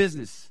start a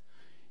business.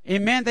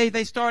 And man,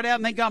 they start out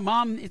and they got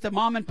it's a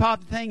mom and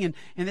pop thing, and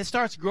it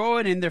starts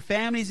growing and their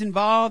family's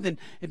involved,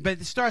 but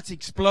it starts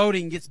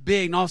exploding, gets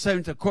big, and all of a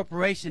sudden it's a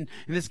corporation,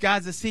 and this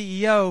guy's the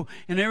CEO,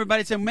 and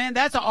everybody said, man,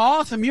 that's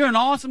awesome, you're an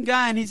awesome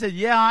guy. And he said,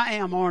 yeah, I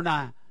am, aren't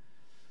I?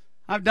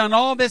 I've done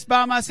all this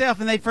by myself.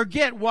 And they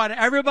forget what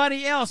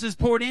everybody else has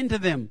poured into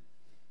them.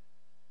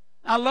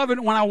 I love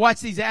it when I watch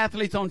these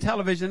athletes on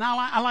television.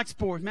 I like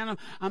sports, man.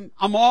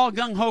 I'm all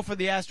gung-ho for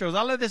the Astros.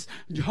 I love this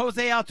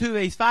Jose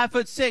Altuve. He's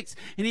 5'6",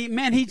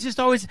 and he just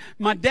always.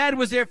 My dad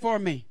was there for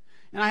me,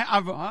 and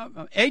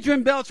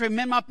Adrian Beltre.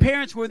 Man, my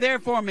parents were there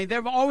for me.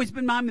 They've always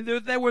been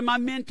they were my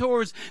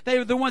mentors. They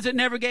were the ones that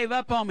never gave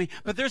up on me.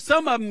 But there's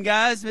some of them,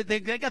 guys, that they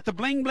got the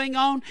bling bling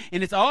on,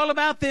 and it's all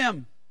about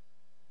them.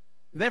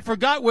 They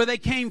forgot where they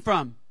came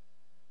from.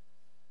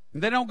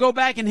 They don't go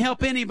back and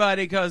help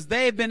anybody because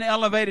they've been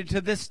elevated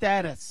to this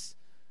status.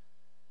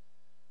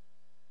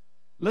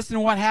 Listen to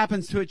what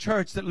happens to a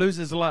church that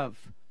loses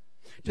love.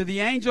 To the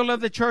angel of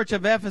the church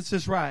of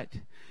Ephesus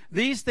write,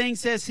 these things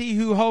says he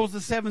who holds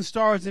the 7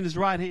 stars in his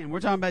right hand.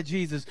 We're talking about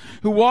Jesus,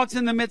 who walks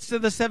in the midst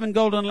of the 7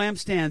 golden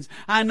lampstands.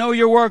 I know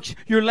your works,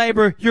 your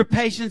labor, your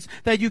patience,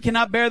 that you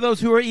cannot bear those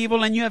who are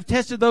evil, and you have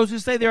tested those who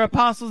say they're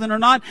apostles and are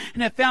not,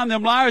 and have found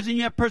them liars, and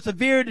you have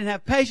persevered and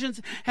have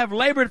patience, have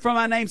labored for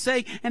my name's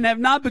sake, and have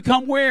not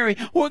become weary.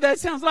 Well, that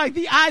sounds like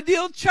the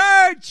ideal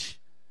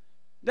church,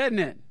 doesn't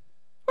it?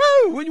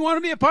 Woo! When you want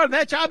to be a part of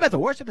that church, I bet the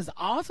worship is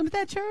awesome at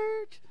that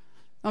church.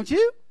 Don't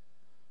you?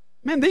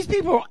 Man, these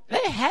people,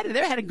 they had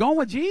it going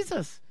with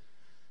Jesus.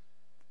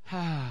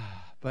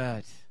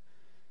 But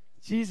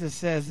Jesus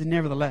says,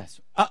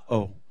 nevertheless,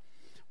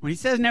 When he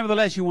says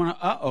nevertheless, you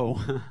want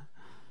to,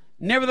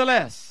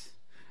 Nevertheless,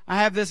 I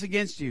have this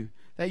against you,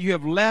 that you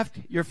have left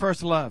your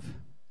first love.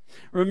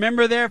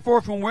 Remember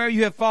therefore from where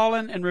you have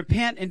fallen, and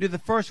repent and do the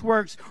first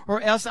works,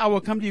 or else I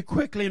will come to you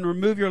quickly and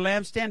remove your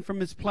lampstand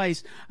from its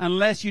place,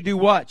 unless you do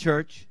what,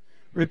 church?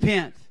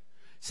 Repent.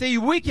 See,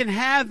 we can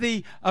have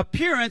the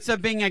appearance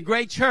of being a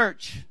great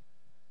church.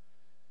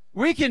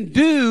 We can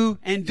do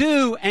and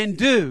do and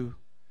do.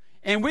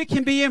 And we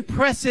can be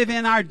impressive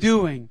in our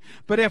doing.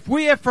 But if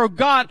we have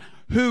forgot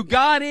who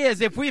God is,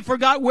 if we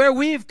forgot where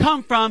we've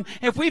come from,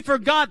 if we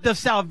forgot the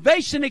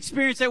salvation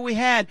experience that we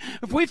had,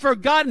 if we've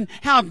forgotten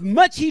how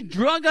much He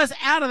drug us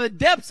out of the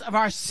depths of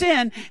our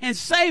sin and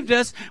saved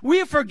us,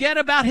 we forget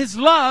about His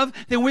love,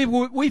 then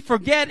we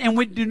forget and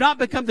we do not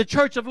become the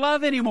church of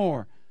love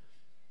anymore.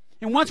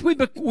 And once we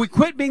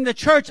quit being the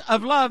church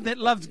of love that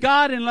loves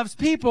God and loves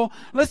people,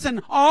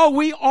 listen, all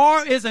we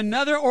are is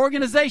another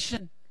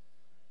organization,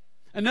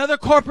 another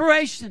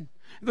corporation.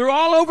 They're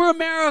all over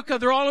America.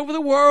 They're all over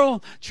the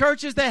world.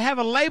 Churches that have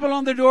a label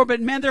on their door,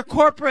 but man, they're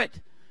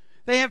corporate.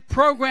 They have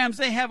programs.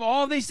 They have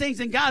all these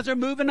things, and guys are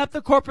moving up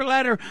the corporate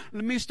ladder.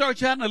 Let me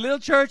start you out in a little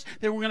church.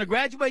 Then we're going to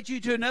graduate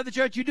you to another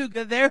church. You do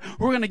good there.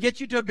 We're going to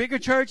get you to a bigger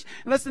church.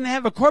 Listen, they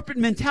have a corporate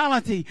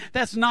mentality.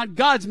 That's not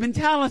God's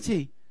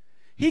mentality.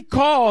 He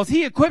calls.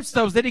 He equips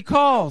those that He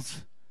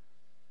calls.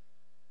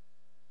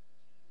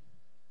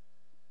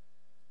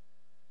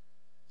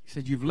 He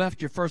said, you've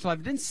left your first love.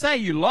 He didn't say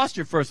you lost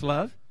your first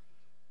love,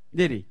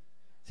 did He?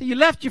 So you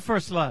left your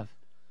first love.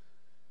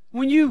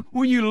 When you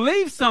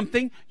leave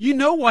something, you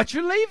know what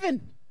you're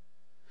leaving.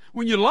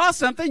 When you lost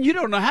something, you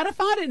don't know how to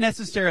find it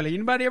necessarily.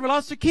 Anybody ever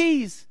lost their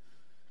keys?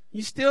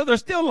 They're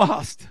still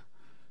lost.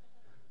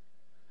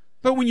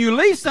 But when you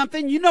leave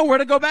something, you know where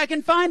to go back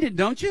and find it,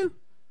 don't you?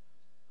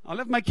 I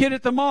left my kid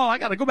at the mall. I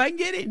got to go back and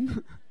get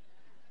him.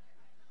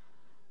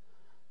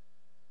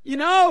 You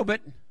know, but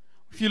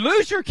if you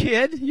lose your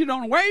kid, you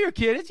don't know where your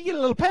kid is, you get a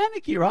little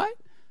panicky, right?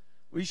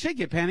 Well, you should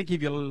get panicky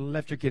if you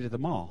left your kid at the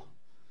mall.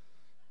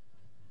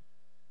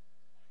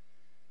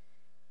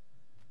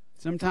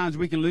 Sometimes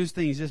we can lose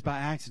things just by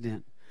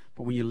accident.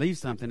 But when you leave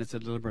something, it's a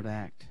deliberate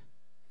act.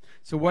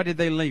 So what did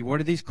they leave? What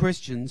did these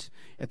Christians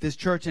at this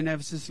church in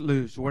Ephesus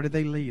lose? What did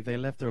they leave? They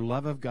left their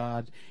love of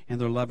God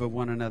and their love of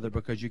one another,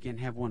 because you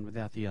can't have one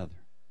without the other.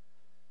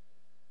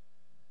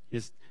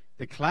 It's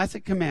the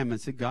classic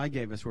commandments that God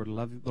gave us were to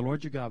love the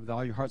Lord your God with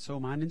all your heart, soul,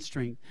 mind, and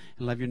strength,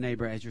 and love your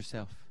neighbor as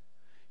yourself.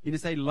 He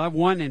didn't say love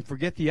one and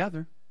forget the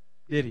other,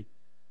 did He?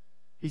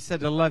 He said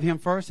to love Him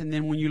first, and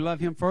then when you love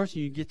Him first,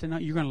 you get to know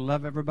you're going to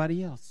love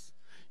everybody else.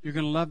 You're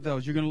going to love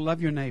those. You're going to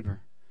love your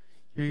neighbor.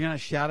 You're going to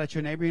shout at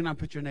your neighbor. You're not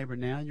put your neighbor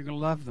down. You're going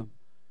to love them.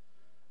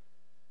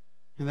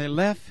 And they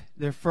left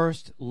their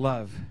first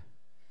love.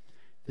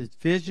 The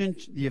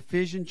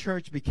Ephesian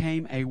church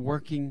became a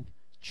working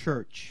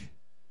church.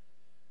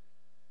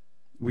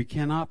 We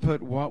cannot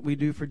put what we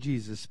do for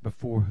Jesus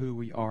before who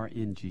we are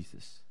in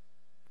Jesus.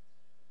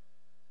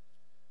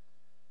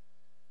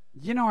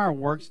 You know, our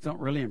works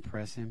don't really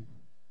impress Him.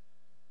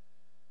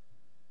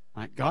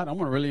 Like, God, I'm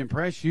going to really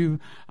impress you.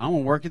 I'm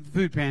going to work at the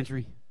food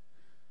pantry.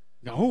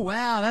 Oh,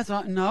 wow, that's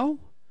all. No,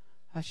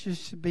 that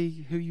should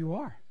be who you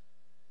are.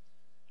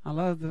 I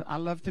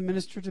love to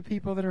minister to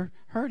people that are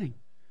hurting,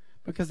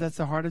 because that's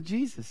the heart of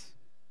Jesus.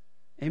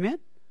 Amen?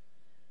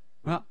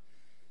 Well,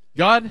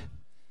 God,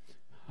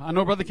 I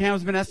know Brother Cam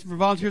has been asking for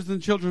volunteers in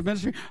the children's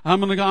ministry. I'm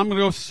gonna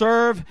go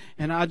serve,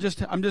 and I'm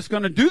just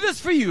going to do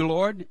this for you,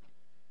 Lord,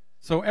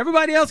 so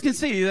everybody else can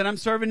see that I'm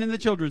serving in the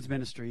children's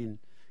ministry. And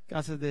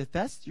God said, if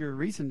that's your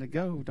reason to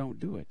go, don't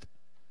do it.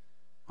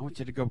 I want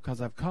you to go because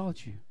I've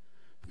called you,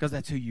 because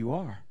that's who you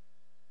are.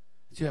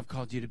 That's who I've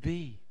called you to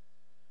be.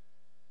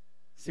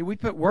 See, we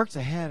put works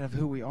ahead of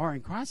who we are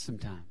in Christ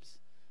sometimes.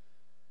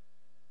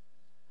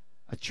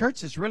 A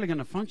church that's really going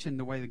to function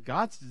the way that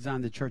God's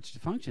designed the church to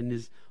function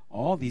is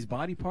all these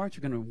body parts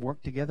are going to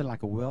work together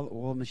like a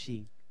well-oiled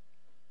machine.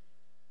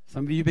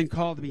 Some of you have been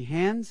called to be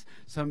hands.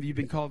 Some of you have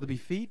been called to be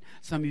feet.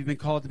 Some of you have been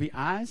called to be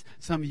eyes.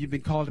 Some of you have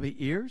been called to be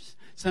ears.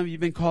 Some of you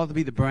have been called to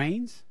be the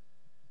brains.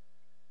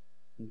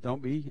 And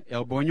don't be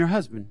elbowing your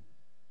husband,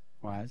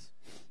 wives.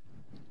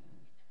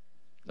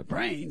 The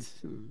brains.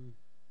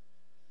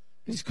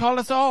 He's called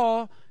us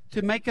all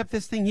to make up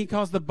this thing He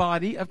calls the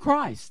body of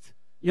Christ.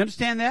 You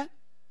understand that?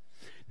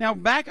 Now,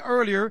 back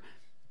earlier,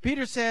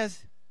 Peter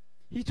says,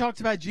 he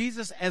talks about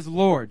Jesus as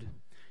Lord.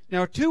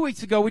 Now, 2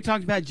 weeks ago, we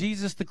talked about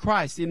Jesus the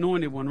Christ, the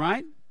anointed one,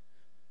 right?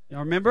 Y'all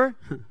remember?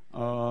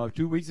 2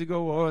 weeks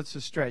ago, it's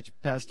a stretch,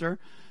 Pastor.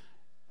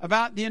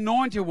 About the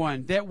anointed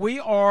one, that we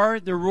are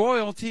the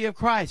royalty of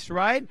Christ,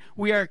 right?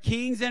 We are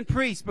kings and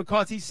priests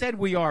because He said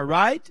we are,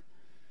 right?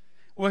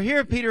 Well,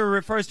 here Peter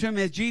refers to Him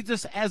as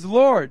Jesus as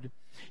Lord.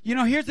 You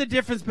know, here's the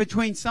difference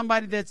between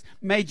somebody that's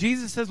made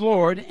Jesus as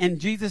Lord and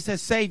Jesus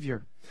as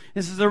Savior.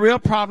 This is a real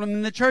problem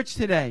in the church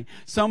today.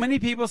 So many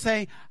people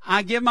say,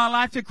 I give my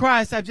life to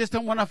Christ. I just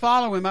don't want to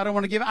follow Him. I don't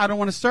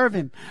want to serve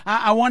Him.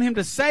 I want Him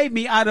to save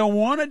me. I don't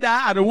want to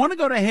die. I don't want to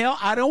go to hell.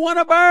 I don't want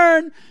to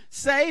burn.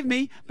 Save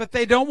me. But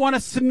they don't want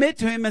to submit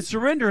to Him and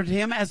surrender to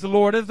Him as the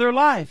Lord of their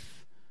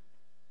life.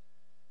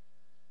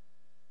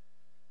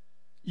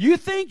 You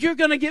think you're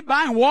going to get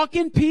by and walk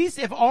in peace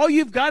if all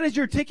you've got is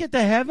your ticket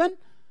to heaven?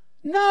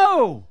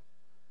 No.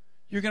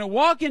 You're going to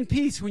walk in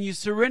peace when you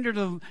surrender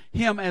to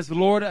Him as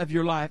Lord of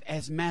your life,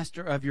 as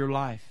Master of your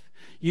life.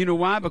 You know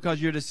why?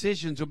 Because your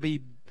decisions will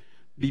be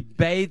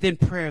bathed in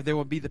prayer. There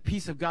will be the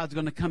peace of God's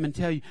going to come and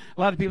tell you.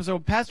 A lot of people say,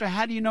 well, Pastor,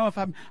 how do you know if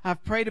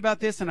I've prayed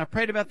about this and I've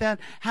prayed about that?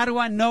 How do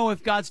I know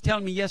if God's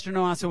telling me yes or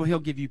no? I said, well, He'll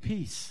give you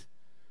peace.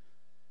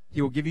 He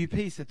will give you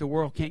peace that the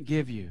world can't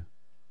give you.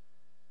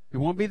 It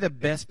won't be the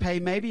best pay,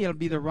 maybe. It'll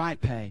be the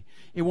right pay.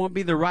 It won't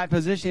be the right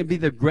position.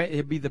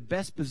 It'll be the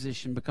best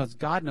position because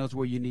God knows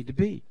where you need to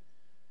be.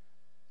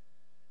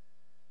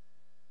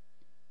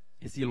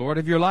 Is He Lord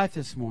of your life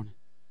this morning?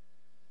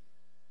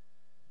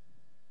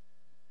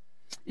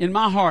 In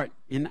my heart,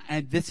 and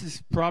this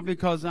is probably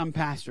because I'm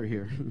pastor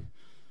here,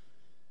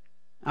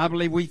 I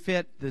believe we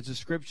fit the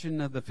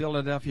description of the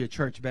Philadelphia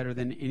church better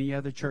than any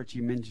other church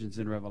He mentions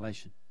in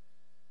Revelation.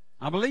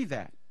 I believe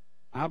that.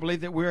 I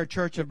believe that we're a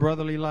church of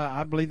brotherly love.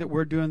 I believe that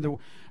we're doing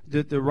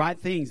the right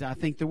things. I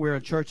think that we're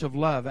a church of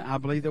love. I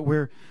believe that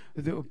we're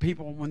the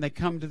people, when they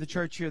come to the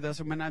church here, they'll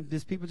say,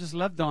 these people just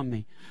loved on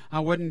me. I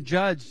wasn't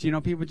judged.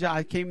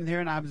 I came here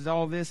and I was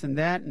all this and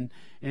that, and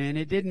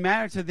it didn't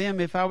matter to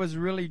them if I was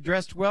really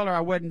dressed well or I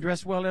wasn't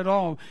dressed well at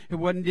all.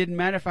 Didn't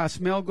matter if I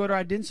smelled good or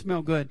I didn't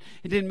smell good.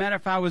 It didn't matter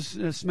if I was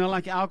smelled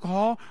like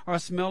alcohol or I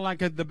smelled like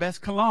the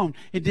best cologne.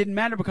 It didn't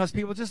matter because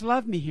people just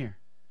loved me here.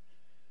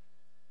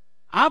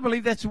 I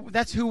believe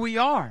that's who we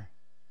are.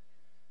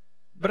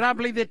 But I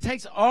believe that it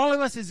takes all of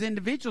us as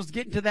individuals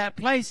getting to that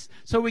place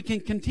so we can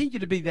continue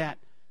to be that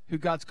who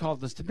God's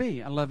called us to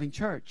be, a loving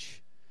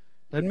church.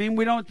 Doesn't mean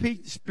we don't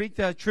speak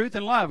the truth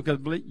in love, because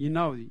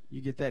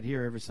you get that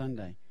here every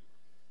Sunday.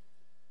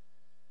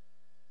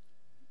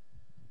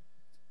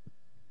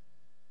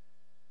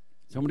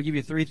 So I'm going to give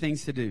you 3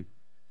 things to do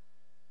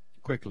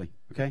quickly,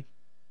 okay?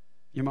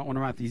 You might want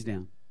to write these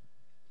down.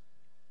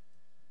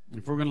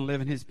 If we're going to live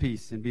in His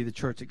peace and be the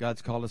church that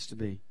God's called us to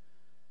be,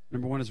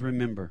 number 1 is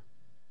remember.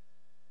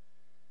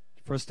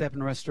 The first step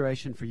in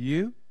restoration for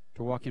you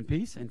to walk in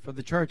peace, and for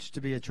the church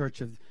to be a church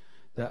of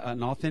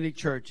an authentic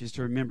church, is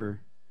to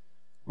remember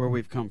where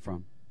we've come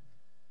from.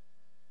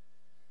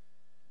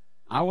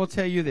 I will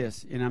tell you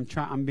this, and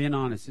I'm being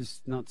honest.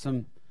 It's not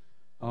I'm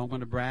going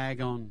to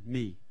brag on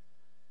me.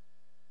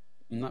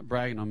 I'm not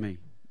bragging on me.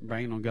 I'm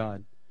bragging on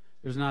God.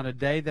 There's not a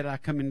day that I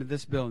come into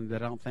this building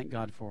that I don't thank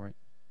God for it.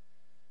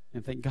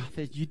 And thank God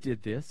that you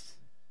did this.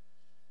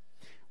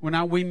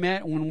 When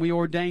we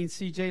ordained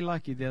C.J.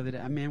 Lucky the other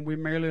day,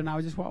 Marilyn and I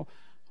were just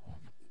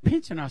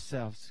pinching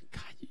ourselves.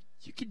 God,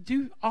 you could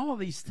do all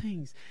these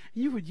things.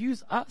 You would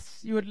use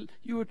us.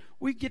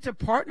 We get to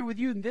partner with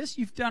you in this.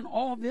 You've done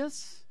all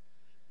this.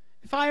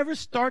 If I ever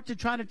start to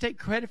try to take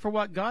credit for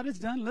what God has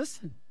done,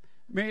 listen,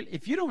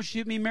 if you don't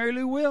shoot me, Mary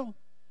Lou will.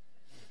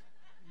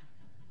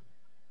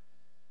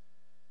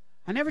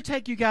 I never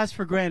take you guys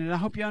for granted. I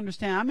hope you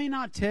understand. I may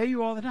not tell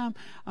you all the time.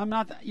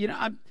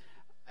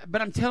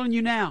 But I'm telling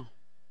you now.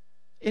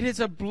 It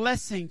is a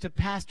blessing to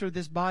pastor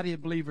this body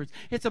of believers.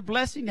 It's a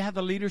blessing to have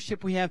the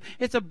leadership we have.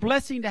 It's a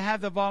blessing to have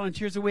the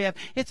volunteers that we have.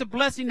 It's a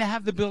blessing to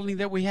have the building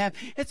that we have.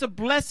 It's a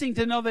blessing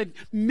to know that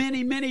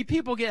many, many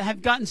people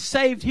have gotten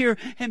saved here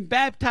and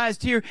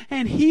baptized here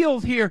and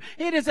healed here.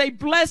 It is a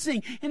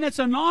blessing, and it's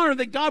an honor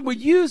that God would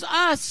use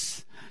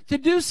us to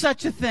do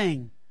such a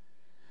thing.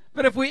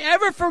 But if we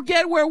ever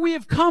forget where we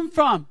have come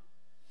from,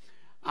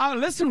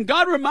 listen,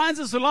 God reminds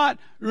us a lot.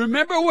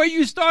 Remember where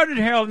you started,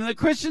 Harold, in the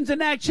Christians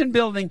in Action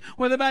building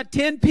with about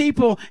 10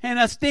 people in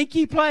a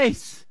stinky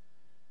place.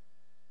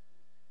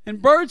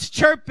 And birds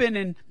chirping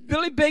and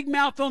Billy Big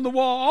Mouth on the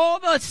wall, all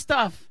that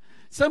stuff.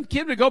 Some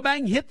kid would go back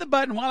and hit the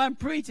button while I'm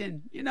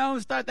preaching.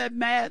 Start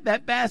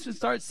that bass would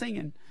start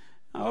singing.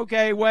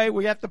 Okay, wait,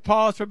 we have to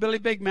pause for Billy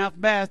Big Mouth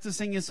Bass to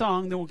sing his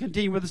song, then we'll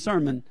continue with the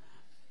sermon.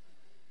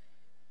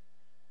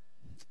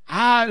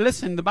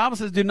 Listen, the Bible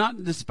says do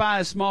not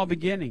despise small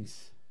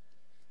beginnings.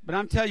 But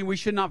I'm telling you, we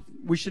should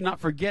not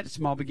forget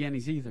small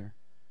beginnings either.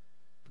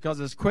 Because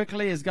as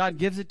quickly as God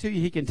gives it to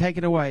you, He can take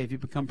it away if you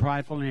become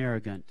prideful and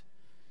arrogant.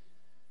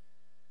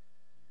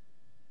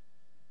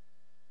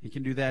 He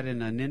can do that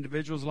in an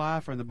individual's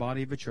life or in the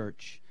body of a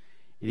church.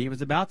 And He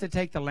was about to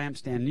take the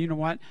lampstand. And you know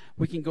what?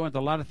 We can go into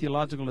a lot of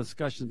theological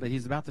discussions, but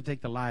He's about to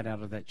take the light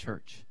out of that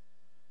church.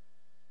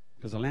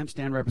 Because the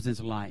lampstand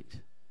represents light.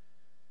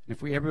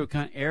 If we ever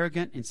become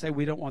arrogant and say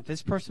we don't want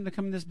this person to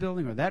come in this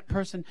building or that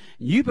person,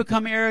 and you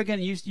become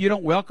arrogant and you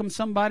don't welcome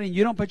somebody and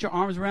you don't put your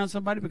arms around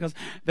somebody because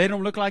they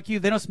don't look like you,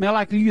 they don't smell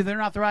like you, they're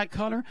not the right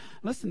color,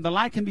 listen, the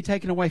light can be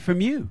taken away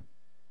from you.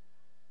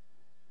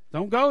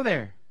 Don't go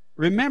there.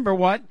 Remember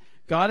what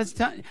God is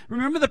telling.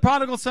 Remember the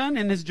prodigal son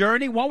in his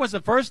journey? What was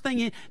the first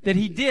thing that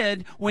he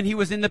did when he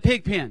was in the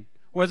pig pen?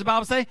 What does the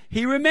Bible say?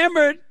 He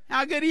remembered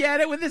how good he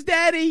had it with his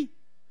daddy.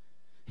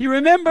 He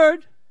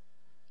remembered.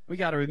 We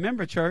got to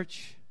remember,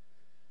 church.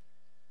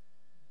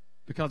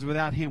 Because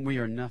without Him, we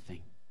are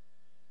nothing.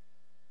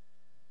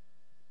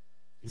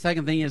 The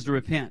second thing is to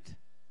repent.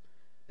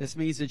 This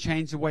means to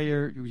change the way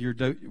your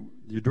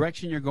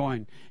direction you're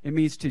going. It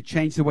means to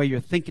change the way you're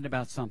thinking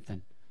about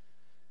something.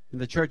 And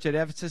the church at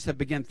Ephesus had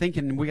begun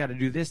thinking, we got to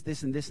do this,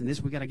 this, and this, and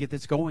this. We got to get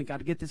this going. Got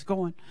to get this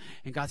going.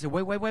 And God said,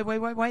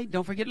 wait.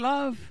 Don't forget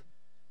love.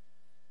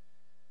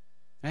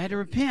 I had to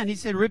repent. He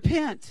said,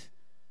 repent.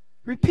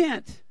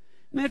 Repent.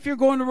 And if you're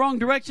going the wrong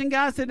direction,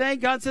 guys, today,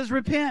 God says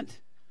repent.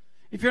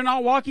 If you're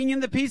not walking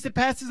in the peace that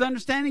passes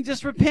understanding,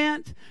 just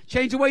repent.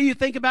 Change the way you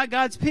think about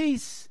God's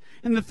peace.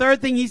 And the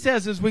third thing he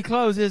says as we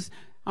close is,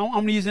 I'm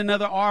going to use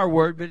another R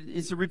word, but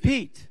it's a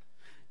repeat.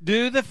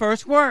 Do the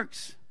first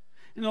works.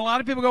 And a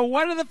lot of people go,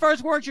 what are the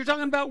first works? You're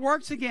talking about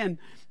works again.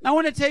 I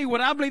want to tell you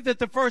what I believe that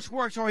the first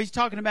works are he's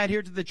talking about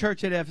here to the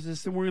church at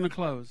Ephesus, and we're going to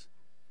close.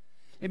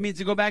 It means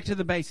to go back to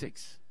the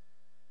basics.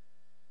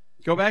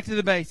 Go back to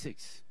the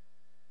basics.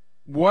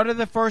 What are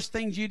the first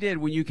things you did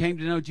when you came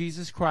to know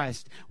Jesus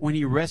Christ? When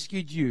he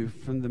rescued you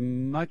from the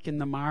muck and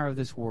the mire of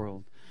this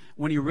world.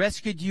 When he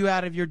rescued you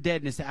out of your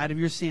deadness, out of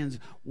your sins,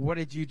 what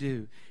did you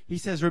do? He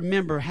says,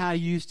 remember how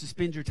you used to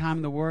spend your time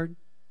in the Word?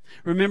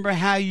 Remember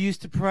how you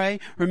used to pray?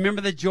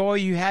 Remember the joy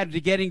you had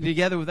to getting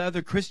together with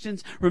other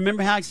Christians?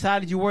 Remember how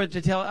excited you were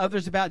to tell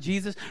others about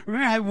Jesus?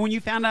 Remember how when you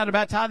found out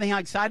about tithing, how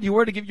excited you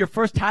were to give your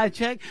first tithe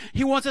check?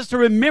 He wants us to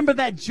remember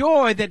that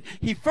joy that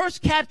he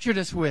first captured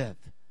us with.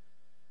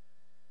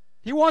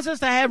 He wants us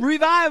to have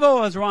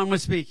revival, as Ron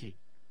was speaking.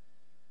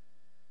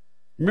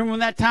 Remember when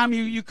that time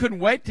you couldn't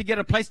wait to get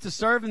a place to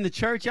serve in the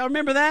church? Y'all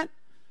remember that?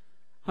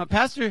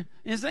 Pastor,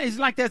 it's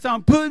like that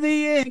song, put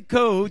me in,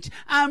 coach.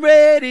 I'm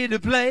ready to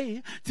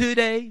play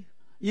today.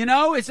 You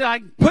know, it's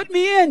like, put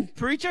me in,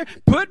 preacher.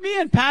 Put me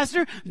in,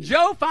 pastor.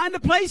 Joe, find a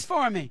place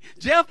for me.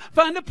 Jeff,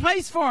 find a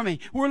place for me.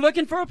 We're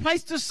looking for a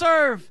place to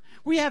serve.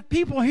 We have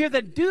people here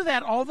that do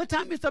that all the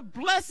time. It's a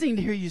blessing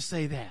to hear you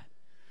say that.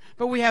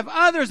 But we have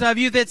others of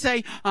you that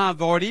say,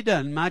 I've already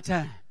done my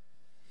time.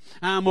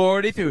 I'm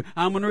already through.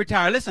 I'm going to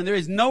retire. Listen, there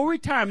is no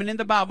retirement in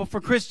the Bible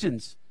for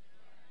Christians.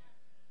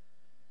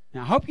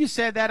 Now, I hope you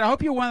said that. I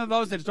hope you're one of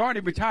those that's already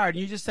retired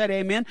and you just said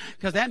amen,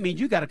 because that means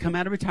you got to come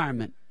out of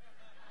retirement.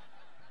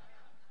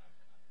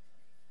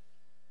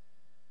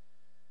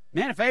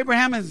 Man, if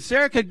Abraham and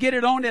Sarah could get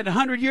it on at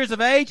 100 years of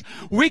age,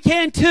 we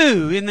can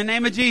too, in the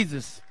name of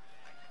Jesus.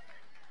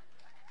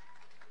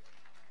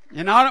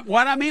 And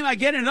what I mean by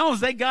getting it on is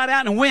they got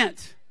out and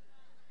went.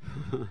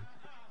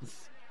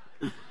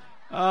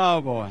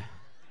 Oh, boy.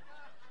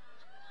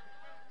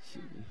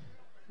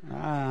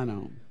 I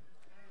know.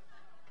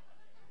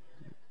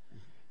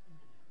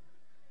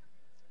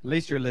 At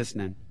least you're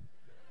listening.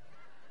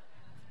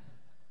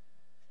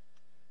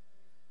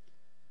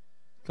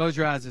 Close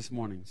your eyes this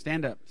morning.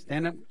 Stand up.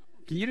 Stand up.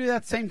 Can you do that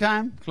at the same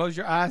time? Close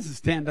your eyes and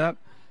stand up.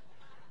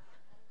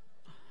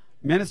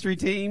 Ministry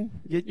team,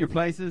 get in your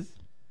places.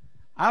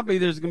 I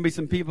believe there's going to be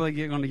some people that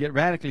are going to get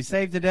radically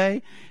saved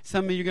today.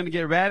 Some of you are going to get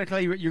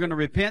you're going to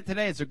repent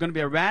today. It's going to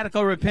be a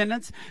radical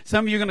repentance.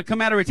 Some of you are going to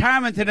come out of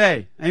retirement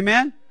today.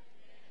 Amen?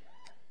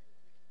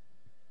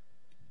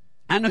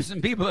 I know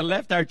some people that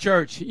left our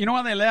church. You know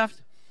why they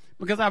left?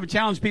 Because I would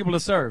challenge people to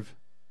serve.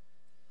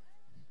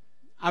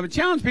 I would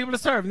challenge people to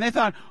serve. And they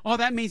thought, oh,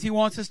 that means he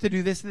wants us to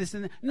do this, this,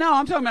 and that. No,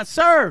 I'm talking about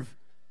serve.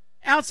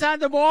 Outside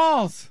the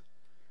walls.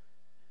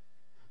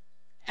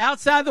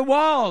 Outside the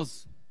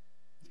walls.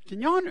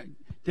 Can you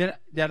did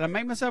I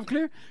make myself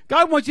clear?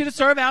 God wants you to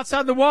serve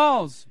outside the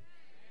walls.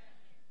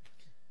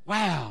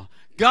 Wow.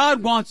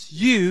 God wants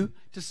you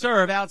to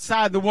serve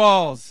outside the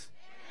walls.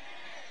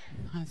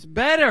 That's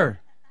better.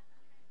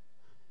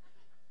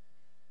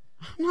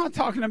 I'm not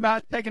talking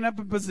about taking up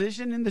a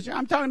position in the church.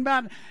 I'm talking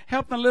about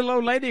helping a little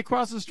old lady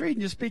across the street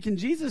and just speaking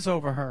Jesus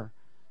over her.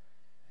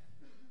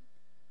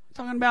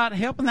 I'm talking about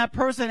helping that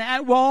person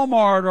at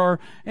Walmart or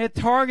at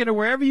Target or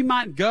wherever you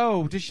might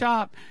go to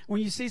shop.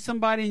 When you see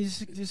somebody, and you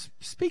just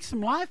speak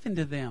some life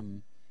into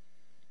them.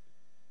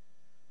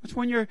 It's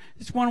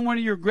when one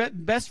of your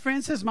best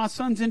friends says, my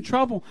son's in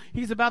trouble.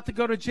 He's about to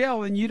go to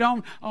jail. And you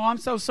don't, oh, I'm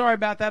so sorry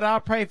about that.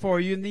 I'll pray for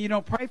you. And then you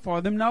don't pray for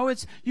them. No,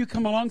 it's you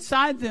come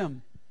alongside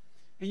them.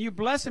 And you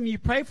bless them, you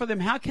pray for them.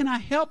 How can I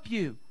help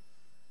you?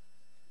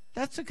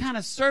 That's the kind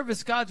of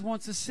service God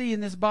wants to see in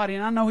this body.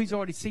 And I know he's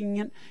already seeing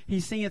it.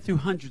 He's seeing it through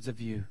hundreds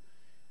of you.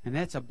 And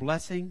that's a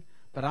blessing.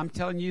 But I'm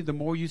telling you, the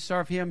more you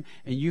serve him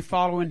and you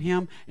follow in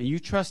him and you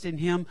trust in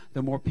him,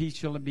 the more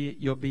peace you'll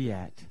be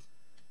at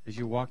as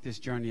you walk this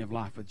journey of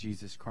life with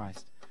Jesus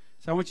Christ.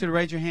 So I want you to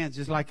raise your hands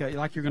just like you're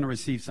going to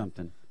receive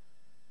something.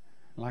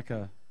 Like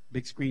a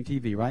big screen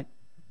TV, right?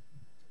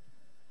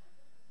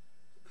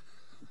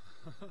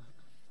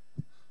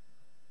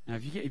 Now,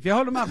 if you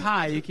hold them up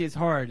high, it's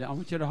hard. I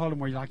want you to hold them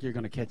where you're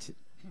going to catch it.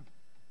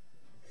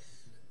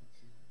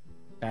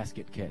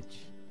 Basket catch.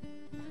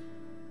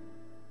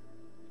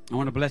 I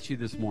want to bless you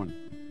this morning.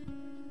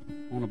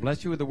 I want to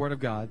bless you with the Word of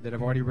God that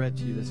I've already read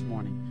to you this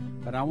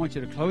morning. But I want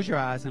you to close your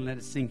eyes and let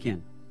it sink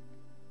in.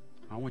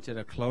 I want you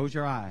to close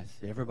your eyes.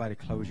 Everybody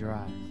close your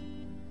eyes.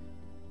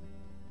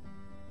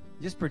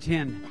 Just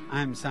pretend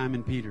I'm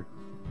Simon Peter,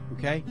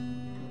 okay?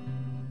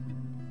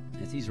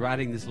 As he's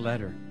writing this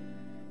letter.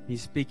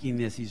 He's speaking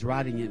this. He's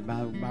writing it.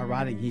 By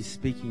writing, he's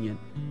speaking it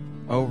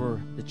over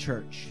the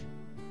church.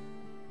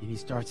 And he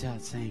starts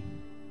out saying,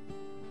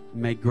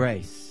 may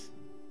grace,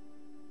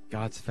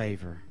 God's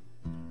favor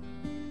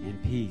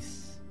and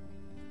peace,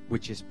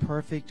 which is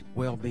perfect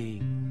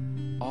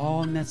well-being,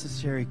 all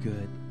necessary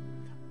good,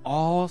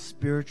 all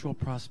spiritual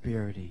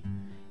prosperity,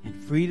 and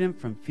freedom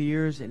from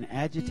fears and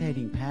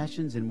agitating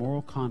passions and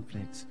moral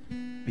conflicts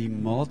be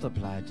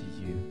multiplied to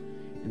you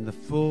in the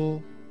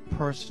full,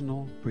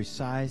 personal,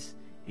 precise,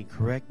 and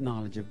correct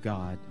knowledge of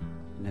God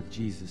and of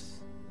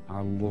Jesus,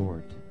 our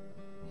Lord.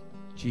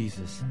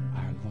 Jesus,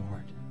 our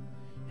Lord.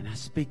 And I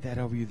speak that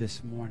over you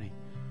this morning,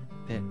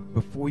 that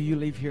before you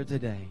leave here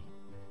today,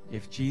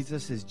 if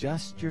Jesus is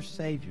just your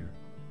Savior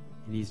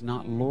and He's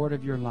not Lord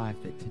of your life,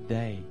 that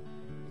today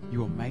you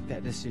will make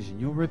that decision.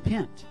 You'll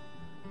repent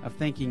of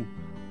thinking,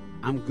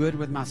 I'm good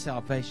with my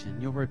salvation.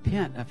 You'll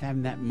repent of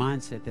having that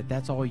mindset that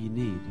that's all you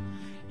need.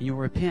 And you'll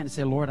repent and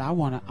say, Lord, I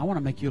want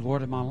to make you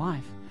Lord of my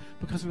life.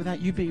 Because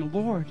without you being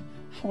Lord,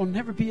 I will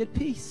never be at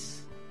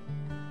peace.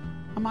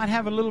 I might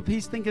have a little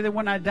peace thinking that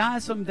when I die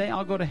someday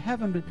I'll go to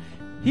heaven, but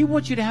He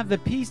wants you to have the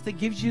peace that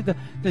gives you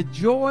the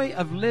joy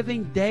of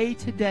living day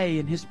to day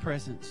in His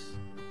presence.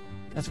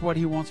 That's what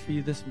He wants for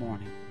you this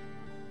morning.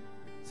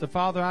 So,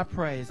 Father, I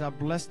pray as I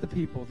bless the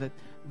people, that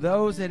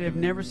those that have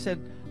never said,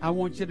 I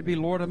want you to be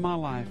Lord of my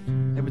life,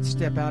 they would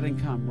step out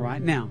and come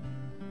right now.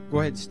 Go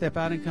ahead, step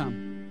out and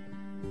come.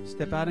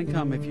 Step out and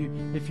come. If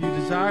you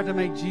desire to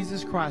make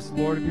Jesus Christ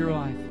Lord of your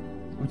life,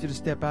 I want you to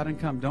step out and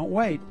come. Don't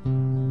wait.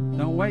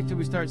 Don't wait till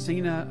we start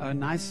singing a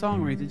nice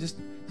song or anything. Just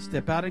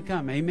step out and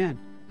come. Amen.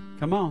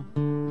 Come on.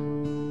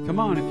 Come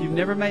on.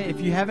 If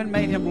you haven't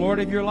made Him Lord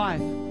of your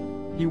life,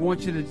 He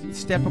wants you to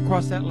step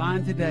across that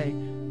line today,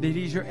 that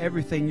He's your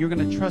everything. You're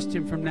going to trust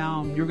Him from now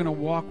on. You're going to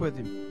walk with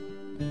Him.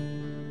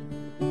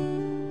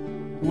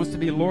 He wants to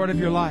be Lord of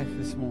your life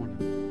this morning.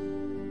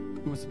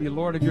 He wants to be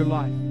Lord of your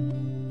life.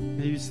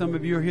 Maybe some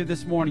of you are here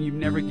this morning. You've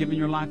never given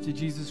your life to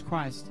Jesus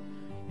Christ,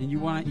 and you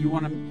want to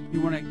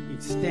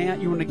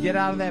stand. You want to get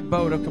out of that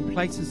boat of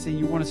complacency.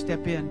 You want to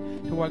step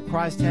in to what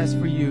Christ has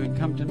for you and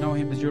come to know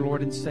Him as your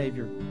Lord and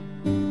Savior.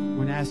 I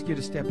want to ask you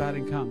to step out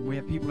and come. We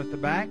have people at the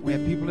back. We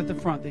have people at the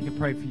front that can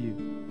pray for you.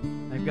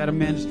 They've got a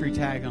ministry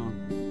tag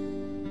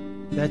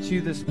on. If that's you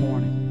this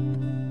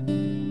morning.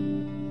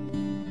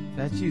 If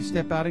that's you,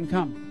 step out and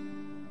come.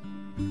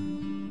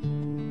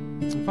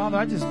 Father,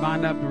 I just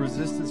bind up the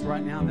resistance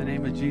right now in the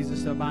name of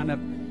Jesus. I bind up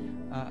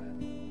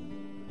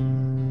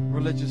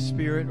religious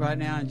spirit right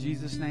now in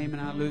Jesus' name,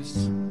 and I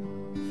loose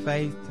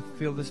faith to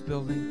fill this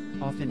building,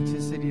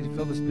 authenticity to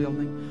fill this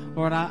building.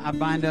 Lord, I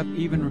bind up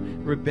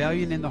even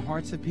rebellion in the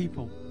hearts of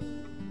people.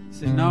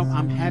 Say, no,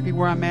 I'm happy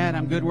where I'm at.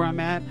 I'm good where I'm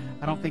at.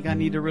 I don't think I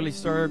need to really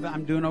serve.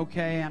 I'm doing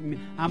okay.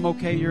 I'm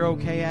okay. You're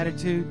okay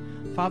attitude.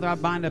 Father, I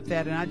bind up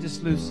that, and I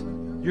just loose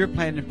your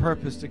plan and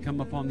purpose to come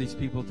upon these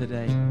people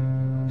today,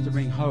 to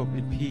bring hope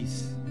and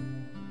peace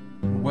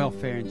and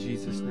welfare in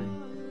Jesus'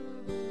 name.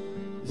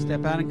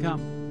 Step out and come.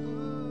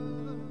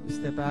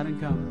 Step out and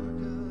come.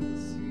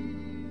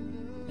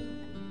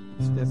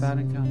 Step out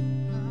and come.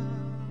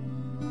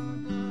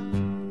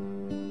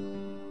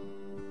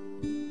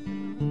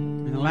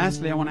 And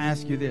lastly, I want to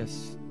ask you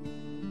this.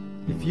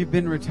 If you've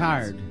been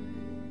retired,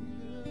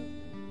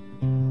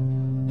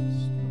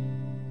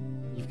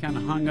 you've kind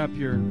of hung up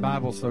your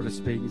Bible, so to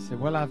speak. You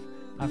said, well,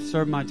 I've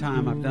served my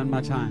time. I've done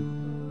my time.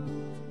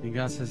 And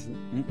God says,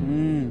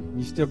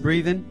 you still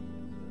breathing?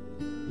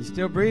 You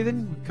still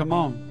breathing? Come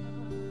on.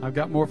 I've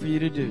got more for you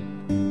to do.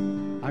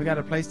 I've got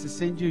a place to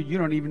send you. You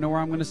don't even know where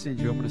I'm going to send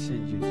you. I'm going to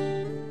send you.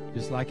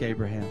 Just like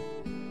Abraham.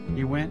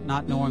 He went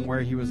not knowing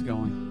where he was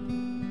going.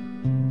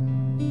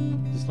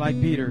 Just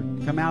like Peter.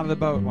 Come out of the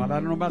boat. Well, I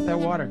don't know about that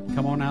water.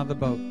 Come on out of the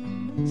boat.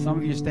 Some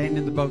of you are staying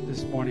in the boat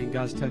this morning.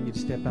 God's telling you to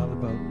step out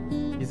of the boat.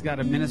 He's got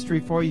a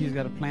ministry for you. He's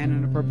got a plan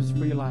and a purpose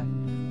for your life.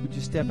 Would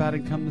you step out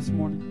and come this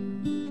morning?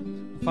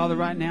 Father,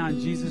 right now,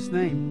 in Jesus'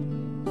 name,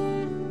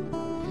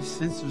 I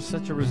sense there's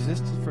such a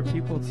resistance for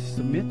people to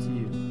submit to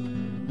you.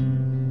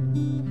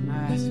 And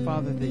I ask,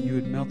 Father, that you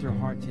would melt their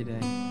heart today.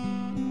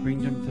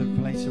 Bring them to a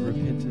place of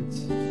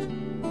repentance,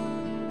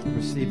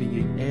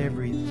 receiving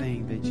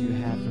everything that you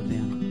have for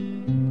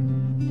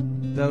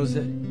them. Those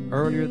that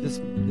earlier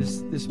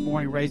this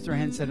morning raised their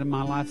hand and said, in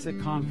my life's at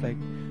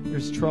conflict.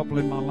 There's trouble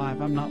in my life.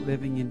 I'm not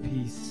living in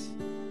peace.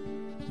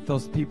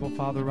 Those people,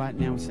 Father, right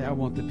now would say, I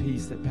want the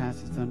peace that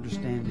passes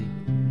understanding.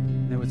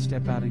 And they would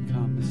step out and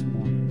come this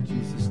morning. In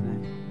Jesus'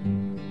 name.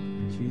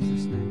 In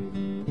Jesus' name.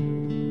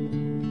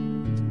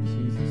 In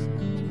Jesus'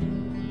 name.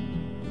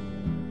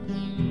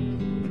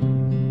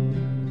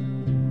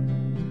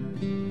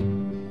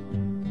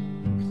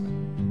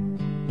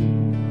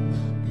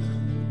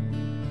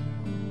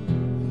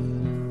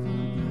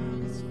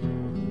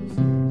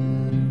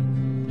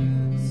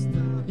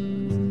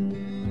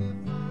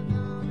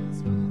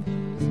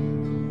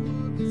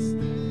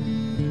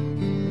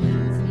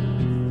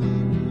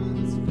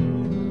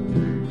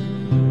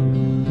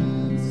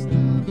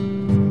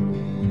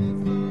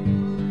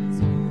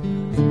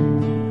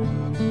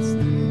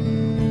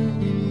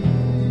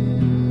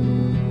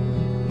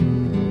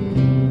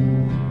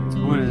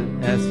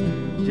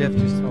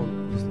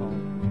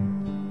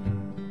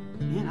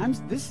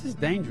 This is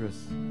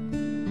dangerous.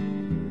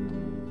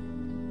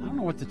 I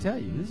know what to tell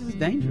you. This is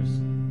dangerous.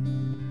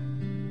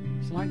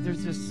 It's like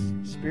there's this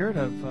spirit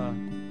of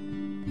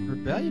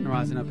rebellion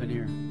rising up in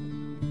here.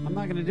 I'm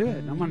not going to do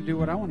it. I'm going to do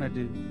what I want to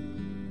do.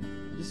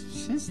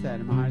 Just sense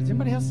that in my heart. Does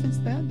anybody else sense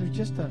that? There's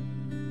just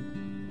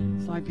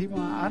it's like people,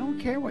 I don't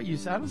care what you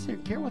say. I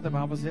don't care what the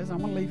Bible says.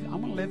 I'm going to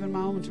live in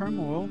my own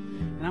turmoil,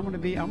 and I'm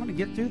going to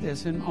get through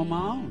this on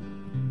my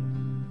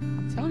own.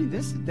 I'm telling you,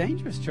 this is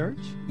dangerous, church.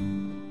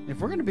 If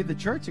we're going to be the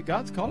church that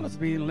God's called us to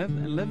be and live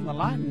in the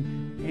light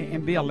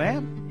and be a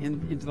lamp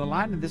into the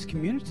light of this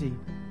community,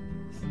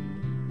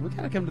 we've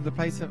got to come to the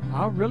place of,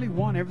 I really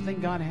want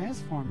everything God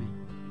has for me.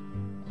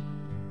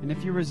 And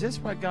if you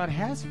resist what God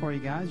has for you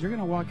guys, you're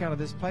going to walk out of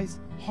this place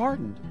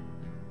hardened.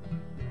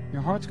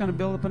 Your heart's going to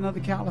build up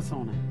another callus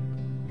on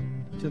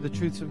it to the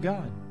truths of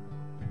God.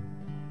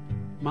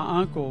 My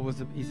uncle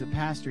he's a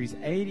pastor. He's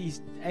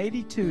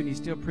 82 and he's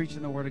still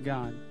preaching the Word of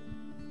God.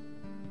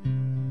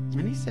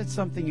 And he said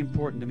something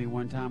important to me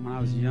one time when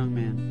I was a young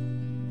man.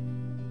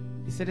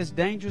 He said, it's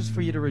dangerous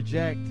for you to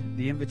reject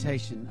the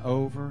invitation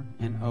over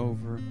and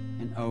over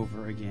and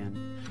over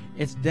again.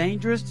 It's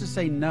dangerous to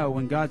say no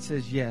when God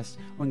says yes.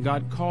 When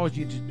God calls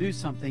you to do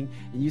something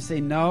and you say,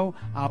 no,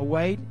 I'll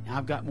wait,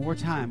 I've got more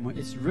time.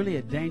 It's really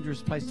a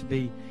dangerous place to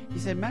be. He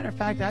said, matter of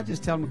fact, I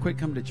just tell them to quit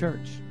coming to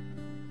church.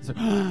 I said,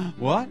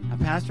 what? A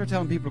pastor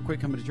telling people to quit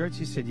coming to church?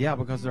 He said, yeah,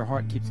 because their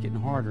heart keeps getting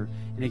harder.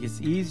 And it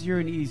gets easier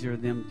and easier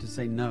for them to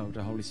say no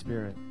to Holy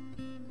Spirit.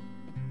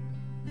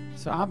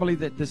 So I believe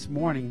that this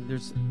morning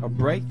there's a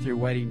breakthrough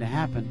waiting to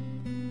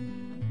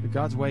happen. But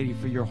God's waiting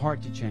for your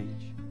heart to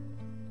change.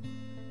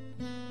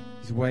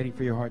 He's waiting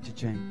for your heart to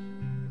change.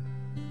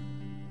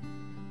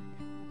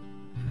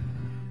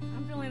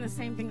 I'm feeling the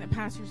same thing that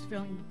Pastor's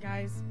feeling,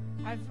 guys.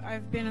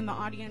 I've been in the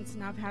audience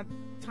and I've had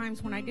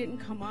times when I didn't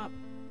come up.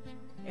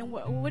 And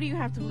what do you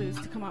have to lose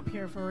to come up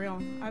here for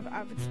real?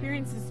 I've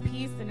experienced this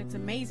peace, and it's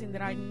amazing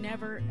that I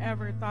never,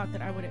 ever thought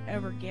that I would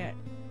ever get,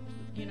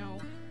 you know.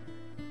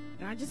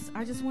 And I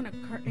just want to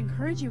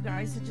encourage you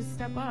guys to just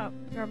step up.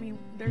 I mean,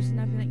 there's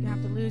nothing that you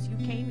have to lose. You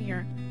came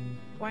here.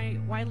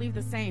 Why leave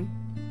the same?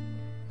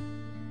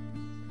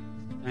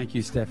 Thank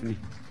you, Stephanie.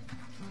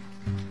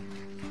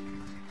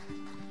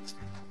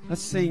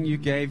 Let's sing You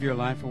Gave Your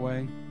Life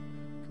Away.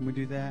 Can we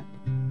do that?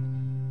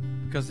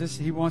 Because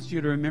he wants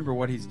you to remember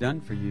what he's done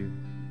for you.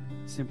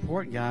 It's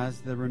important, guys,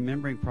 the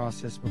remembering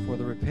process before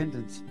the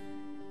repentance,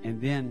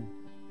 and then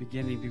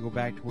beginning to go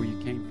back to where you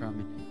came from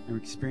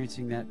and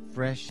experiencing that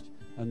fresh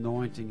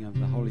anointing of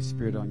the Holy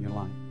Spirit on your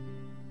life.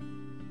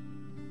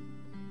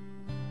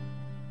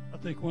 I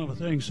think one of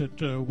the things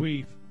that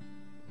we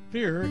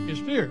fear is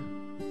fear.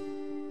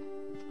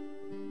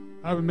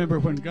 I remember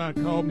when God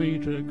called me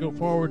to go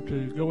forward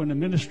to go into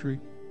ministry,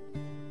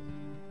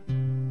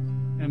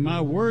 and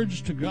my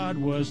words to God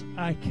was,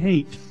 I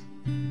can't.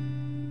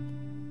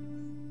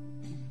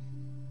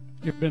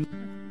 You've been,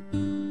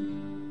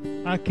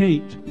 I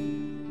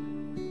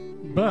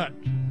can't. But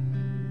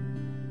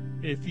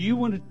if you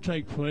want it to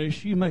take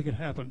place, you make it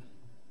happen.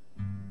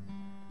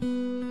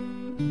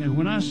 And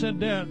when I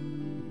said that,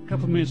 a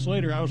couple of minutes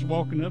later, I was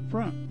walking up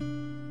front.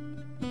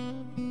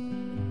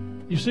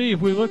 You see, if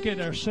we look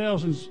at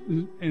ourselves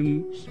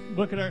and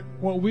look at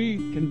what we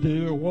can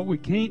do or what we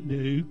can't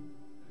do,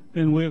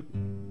 then we'll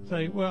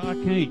say, well, I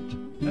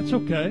can't. That's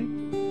okay.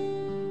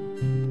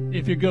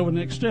 If you go the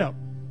next step.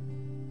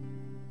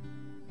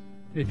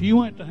 If you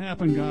want it to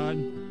happen, God,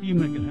 you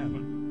make it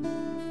happen.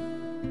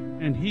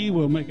 And he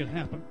will make it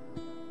happen.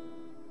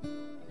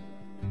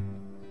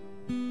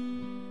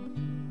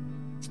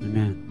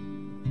 Amen.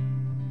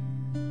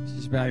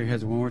 Just bow your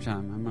heads one more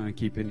time. I'm not going to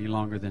keep any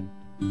longer than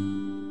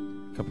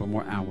a couple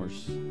more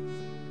hours.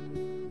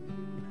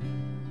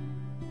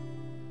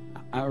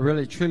 I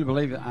really, truly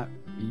believe that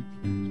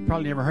you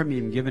probably never heard me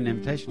even give an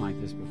invitation like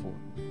this before.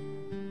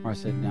 Or I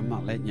said, I'm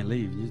not letting you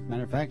leave. As a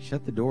matter of fact,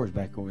 shut the doors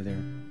back over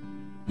there.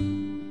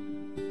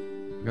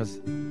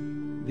 Because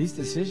these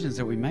decisions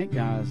that we make,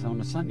 guys,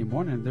 on a Sunday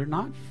morning,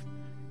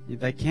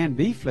 they can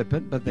be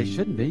flippant, but they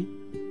shouldn't be.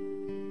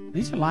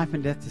 These are life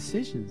and death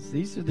decisions.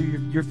 These are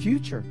your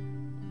future.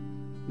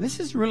 This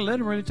is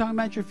literally talking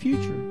about your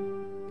future.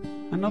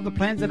 I know the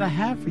plans that I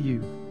have for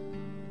you.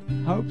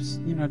 Hopes,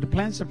 the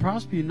plans to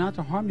prosper you, not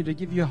to harm you, to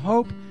give you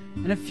hope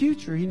and a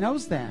future. He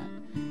knows that.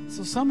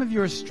 So some of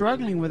you are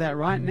struggling with that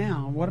right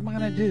now. What am I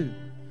going to do?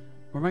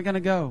 Where am I going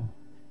to go?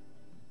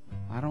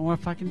 I don't know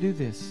if I can do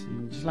this.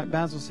 And just like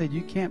Basil said,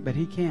 you can't, but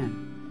he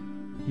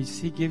can.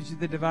 He gives you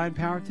the divine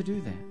power to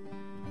do that.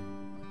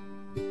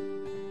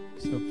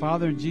 So,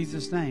 Father, in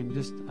Jesus' name,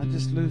 I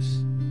just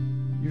loose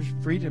your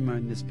freedom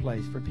in this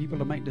place for people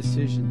to make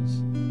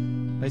decisions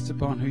based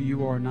upon who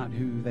you are, not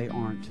who they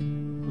aren't.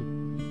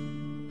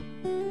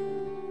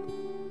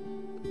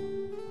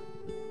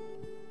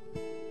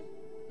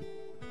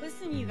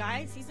 Listen, you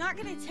guys, he's not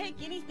going to take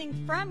anything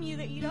from you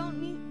that you don't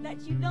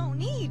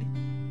need.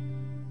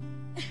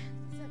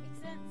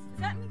 Does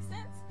that make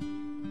sense?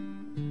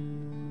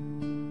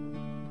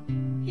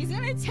 He's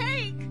going to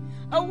take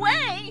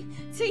away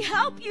to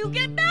help you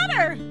get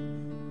better.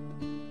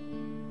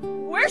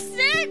 We're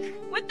sick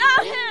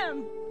without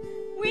him.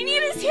 We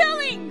need His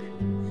healing.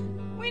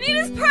 We need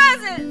His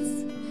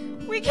presence.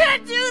 We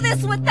can't do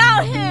this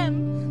without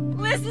Him.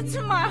 Listen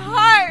to my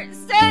heart,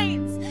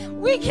 saints.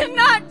 We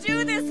cannot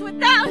do this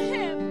without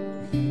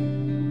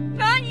Him.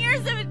 9 years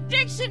of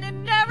addiction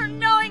and never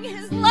knowing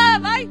His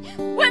love. I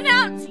went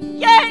out to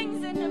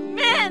gangs and to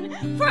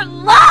men for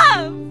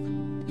love.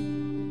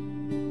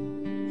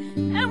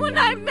 And when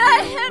I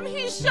met Him,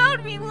 He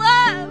showed me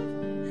love.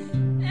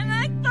 And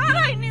I thought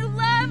I knew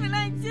love, and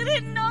I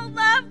didn't know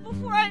love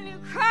before I knew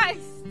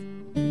Christ.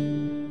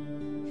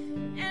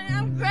 And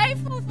I'm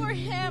grateful for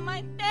Him.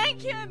 I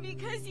thank Him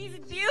because He's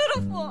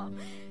beautiful.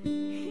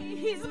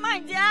 He's my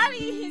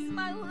daddy. He's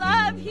my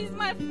love. He's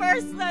my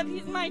first love.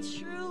 He's my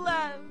true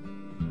love.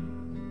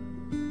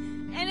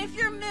 And if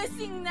you're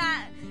missing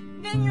that,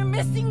 then you're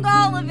missing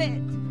all of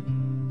it.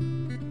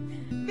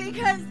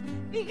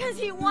 Because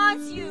He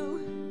wants you.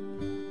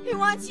 He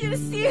wants you to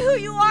see who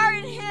you are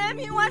in Him.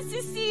 He wants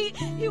you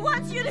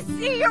to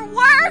see your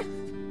worth.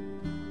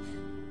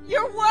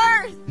 Your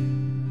worth.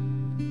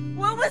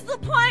 What was the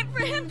point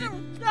for Him to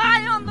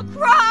die on the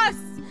cross?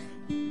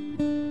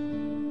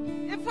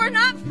 If we're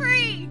not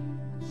free,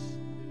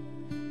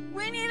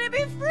 we need to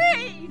be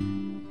free.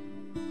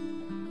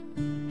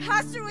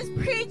 Pastor was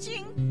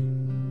preaching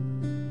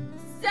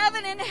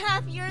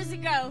 7.5 years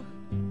ago.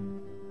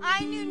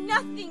 I knew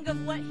nothing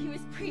of what he was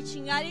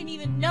preaching. I didn't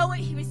even know what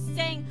he was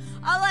saying.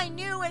 All I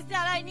knew was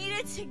that I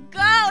needed to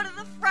go to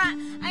the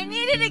front. I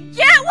needed to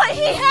get what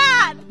he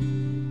had.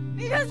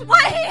 Because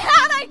what he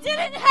had I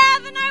didn't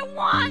have and I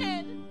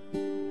wanted.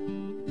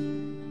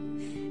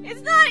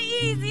 It's not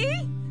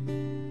easy.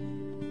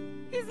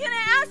 He's going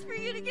to ask for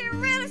you to get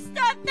rid of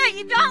stuff that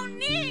you don't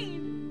need.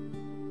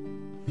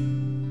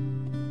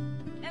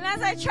 And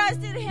as I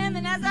trusted Him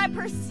and as I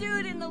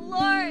pursued in the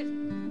Lord,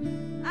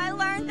 I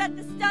learned that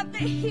the stuff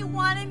that He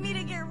wanted me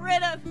to get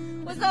rid of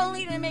was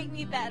only to make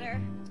me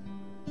better.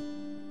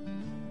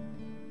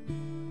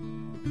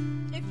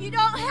 If you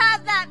don't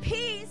have that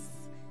peace,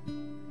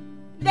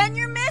 then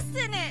you're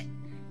missing it.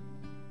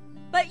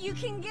 But you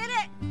can get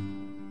it.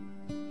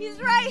 He's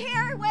right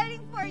here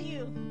waiting for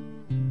you.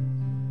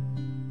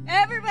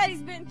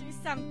 Everybody's been through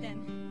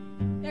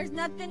something. There's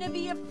nothing to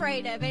be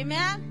afraid of,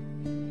 amen?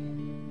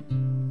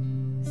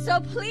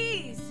 So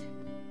please,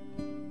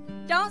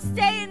 don't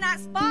stay in that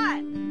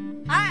spot.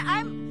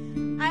 I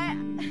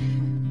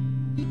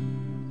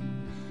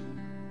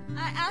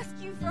ask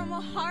you from a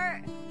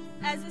heart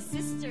as a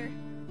sister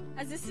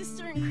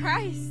in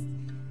Christ.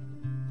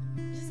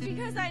 Just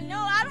because I know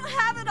I don't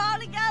have it all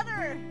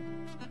together.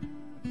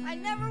 I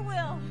never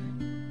will.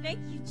 Thank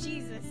you,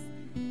 Jesus.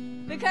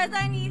 Because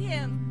I need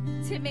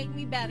Him to make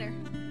me better.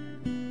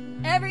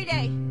 Every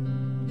day.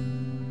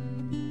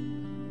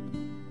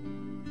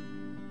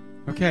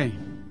 Okay.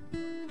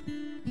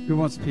 Who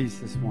wants peace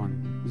this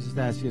morning? We just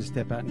ask you to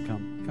step out and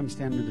come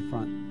stand to the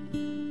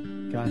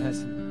front. God has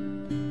some.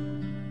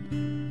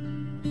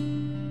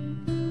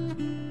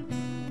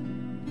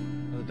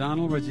 Brother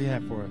Donald, what do you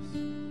have for us?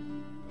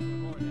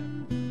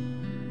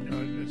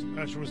 As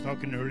Pastor was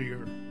talking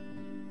earlier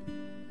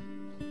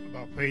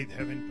about faith,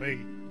 having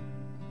faith.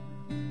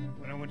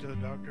 When I went to the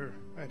doctor,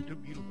 I had two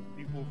beautiful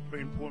people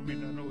praying for me,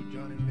 and I know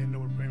John and Linda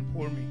were praying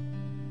for me.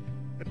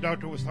 The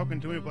doctor was talking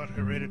to me about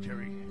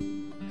hereditary.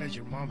 Has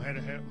your mom had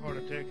a heart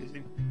attack?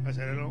 I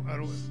said, I don't.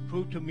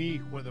 Prove to me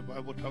where the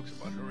Bible talks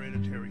about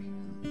hereditary.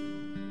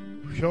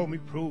 Show me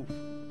proof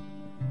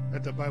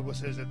that the Bible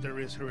says that there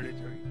is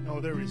hereditary. No,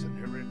 there isn't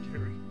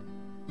hereditary.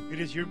 It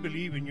is your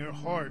belief in your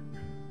heart,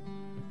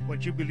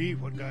 what you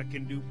believe, what God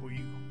can do for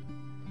you.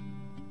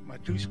 My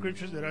two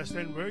scriptures that I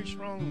stand very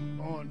strong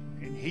on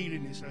in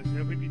healing is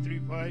Isaiah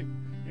 53:5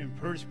 and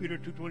 1 Peter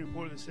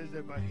 2:24 that says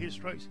that by His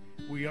stripes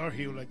we are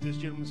healed, like this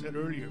gentleman said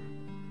earlier.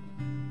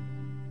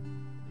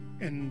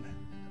 And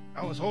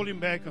I was holding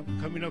back on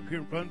coming up here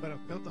in front, but I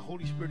felt the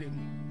Holy Spirit in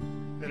me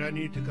that I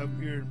needed to come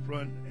here in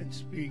front and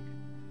speak,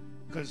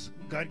 because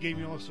God gave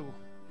me also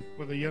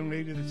for the young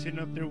lady that's sitting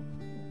up there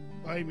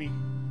by me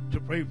to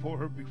pray for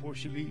her before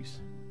she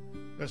leaves.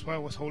 That's why I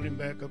was holding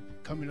back up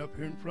coming up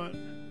here in front,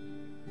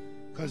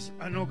 because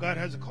I know God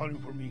has a calling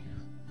for me.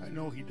 I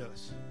know He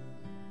does.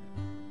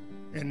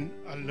 And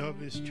I love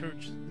this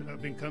church that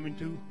I've been coming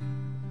to.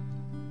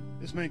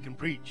 This man can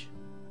preach.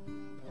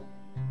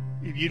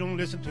 If you don't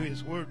listen to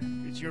his word,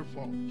 it's your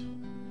fault.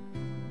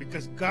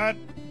 Because God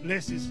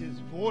blesses His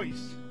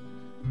voice.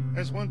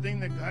 That's one thing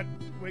that God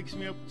wakes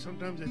me up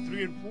sometimes at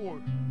 3 and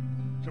 4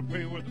 to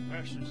pray over the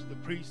pastors, the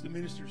priests, the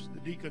ministers, the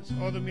deacons,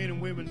 all the men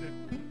and women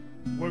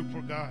that work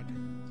for God.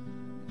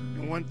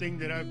 And one thing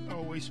that I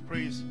always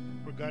pray is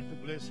for God to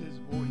bless His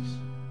voice.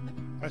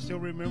 I still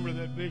remember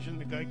that vision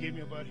that God gave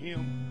me about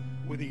Him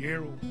with the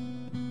arrow.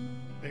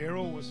 The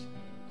arrow was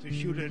to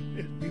shoot at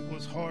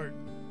people's heart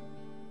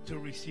to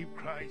receive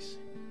Christ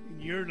in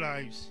your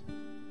lives.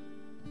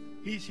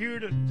 He's here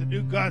to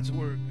do God's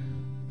work.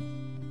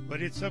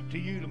 But it's up to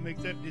you to make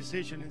that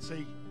decision and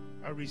say,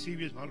 I receive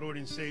you as my Lord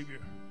and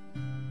Savior.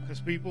 Because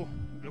people,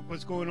 look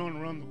what's going on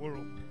around the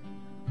world.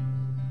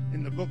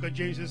 In the book of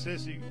James it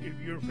says,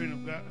 if you're a friend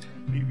of God,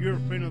 if you're a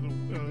friend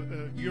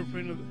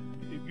of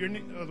if you're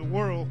of the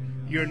world,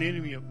 you're an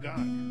enemy of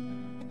God.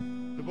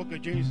 The book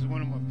of James is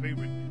one of my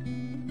favorite.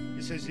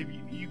 It says if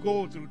you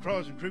go through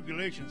trials and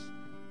tribulations,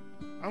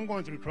 I'm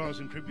going through trials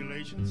and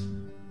tribulations.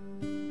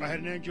 I had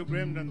an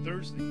angiogram done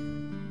Thursday.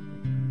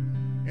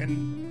 And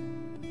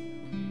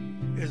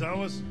as I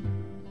was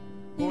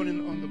going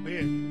in on the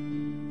bed,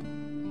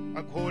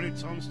 I quoted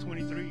Psalms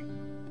 23.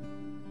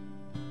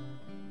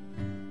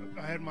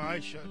 I had my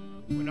eyes shut.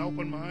 When I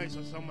opened my eyes,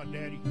 I saw my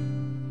daddy.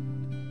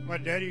 My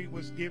daddy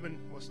was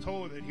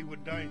told that he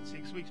would die in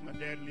 6 weeks. My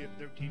dad lived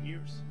 13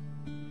 years.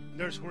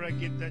 There's where I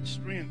get that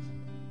strength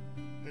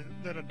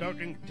that a doctor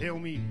can tell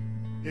me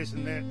this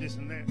and that, this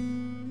and that.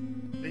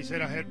 They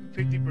said I had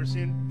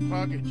 50%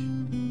 cloggage.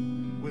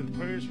 With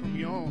prayers from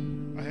y'all,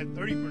 I had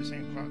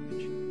 30%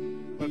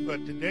 cloggage.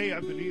 But today I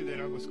believe that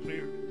I was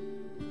cleared.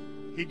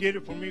 He did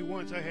it for me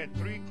once. I had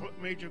 3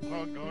 major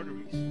clogged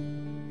arteries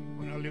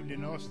when I lived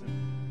in Austin.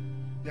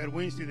 That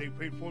Wednesday they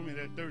prayed for me.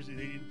 That Thursday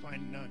they didn't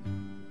find none.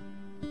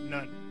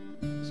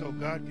 None. So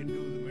God can do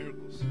the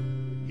miracles.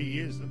 He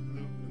is the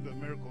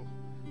miracle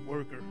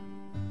worker.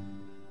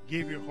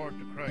 Give your heart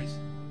to Christ.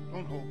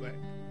 Don't hold back.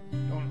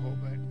 Don't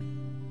hold back.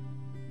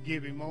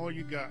 Give him all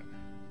you got,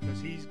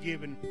 because he's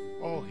given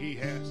all he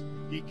has.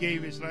 He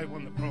gave his life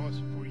on the cross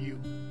for you.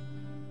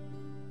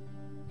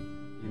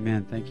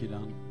 Amen. Thank you,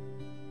 Don.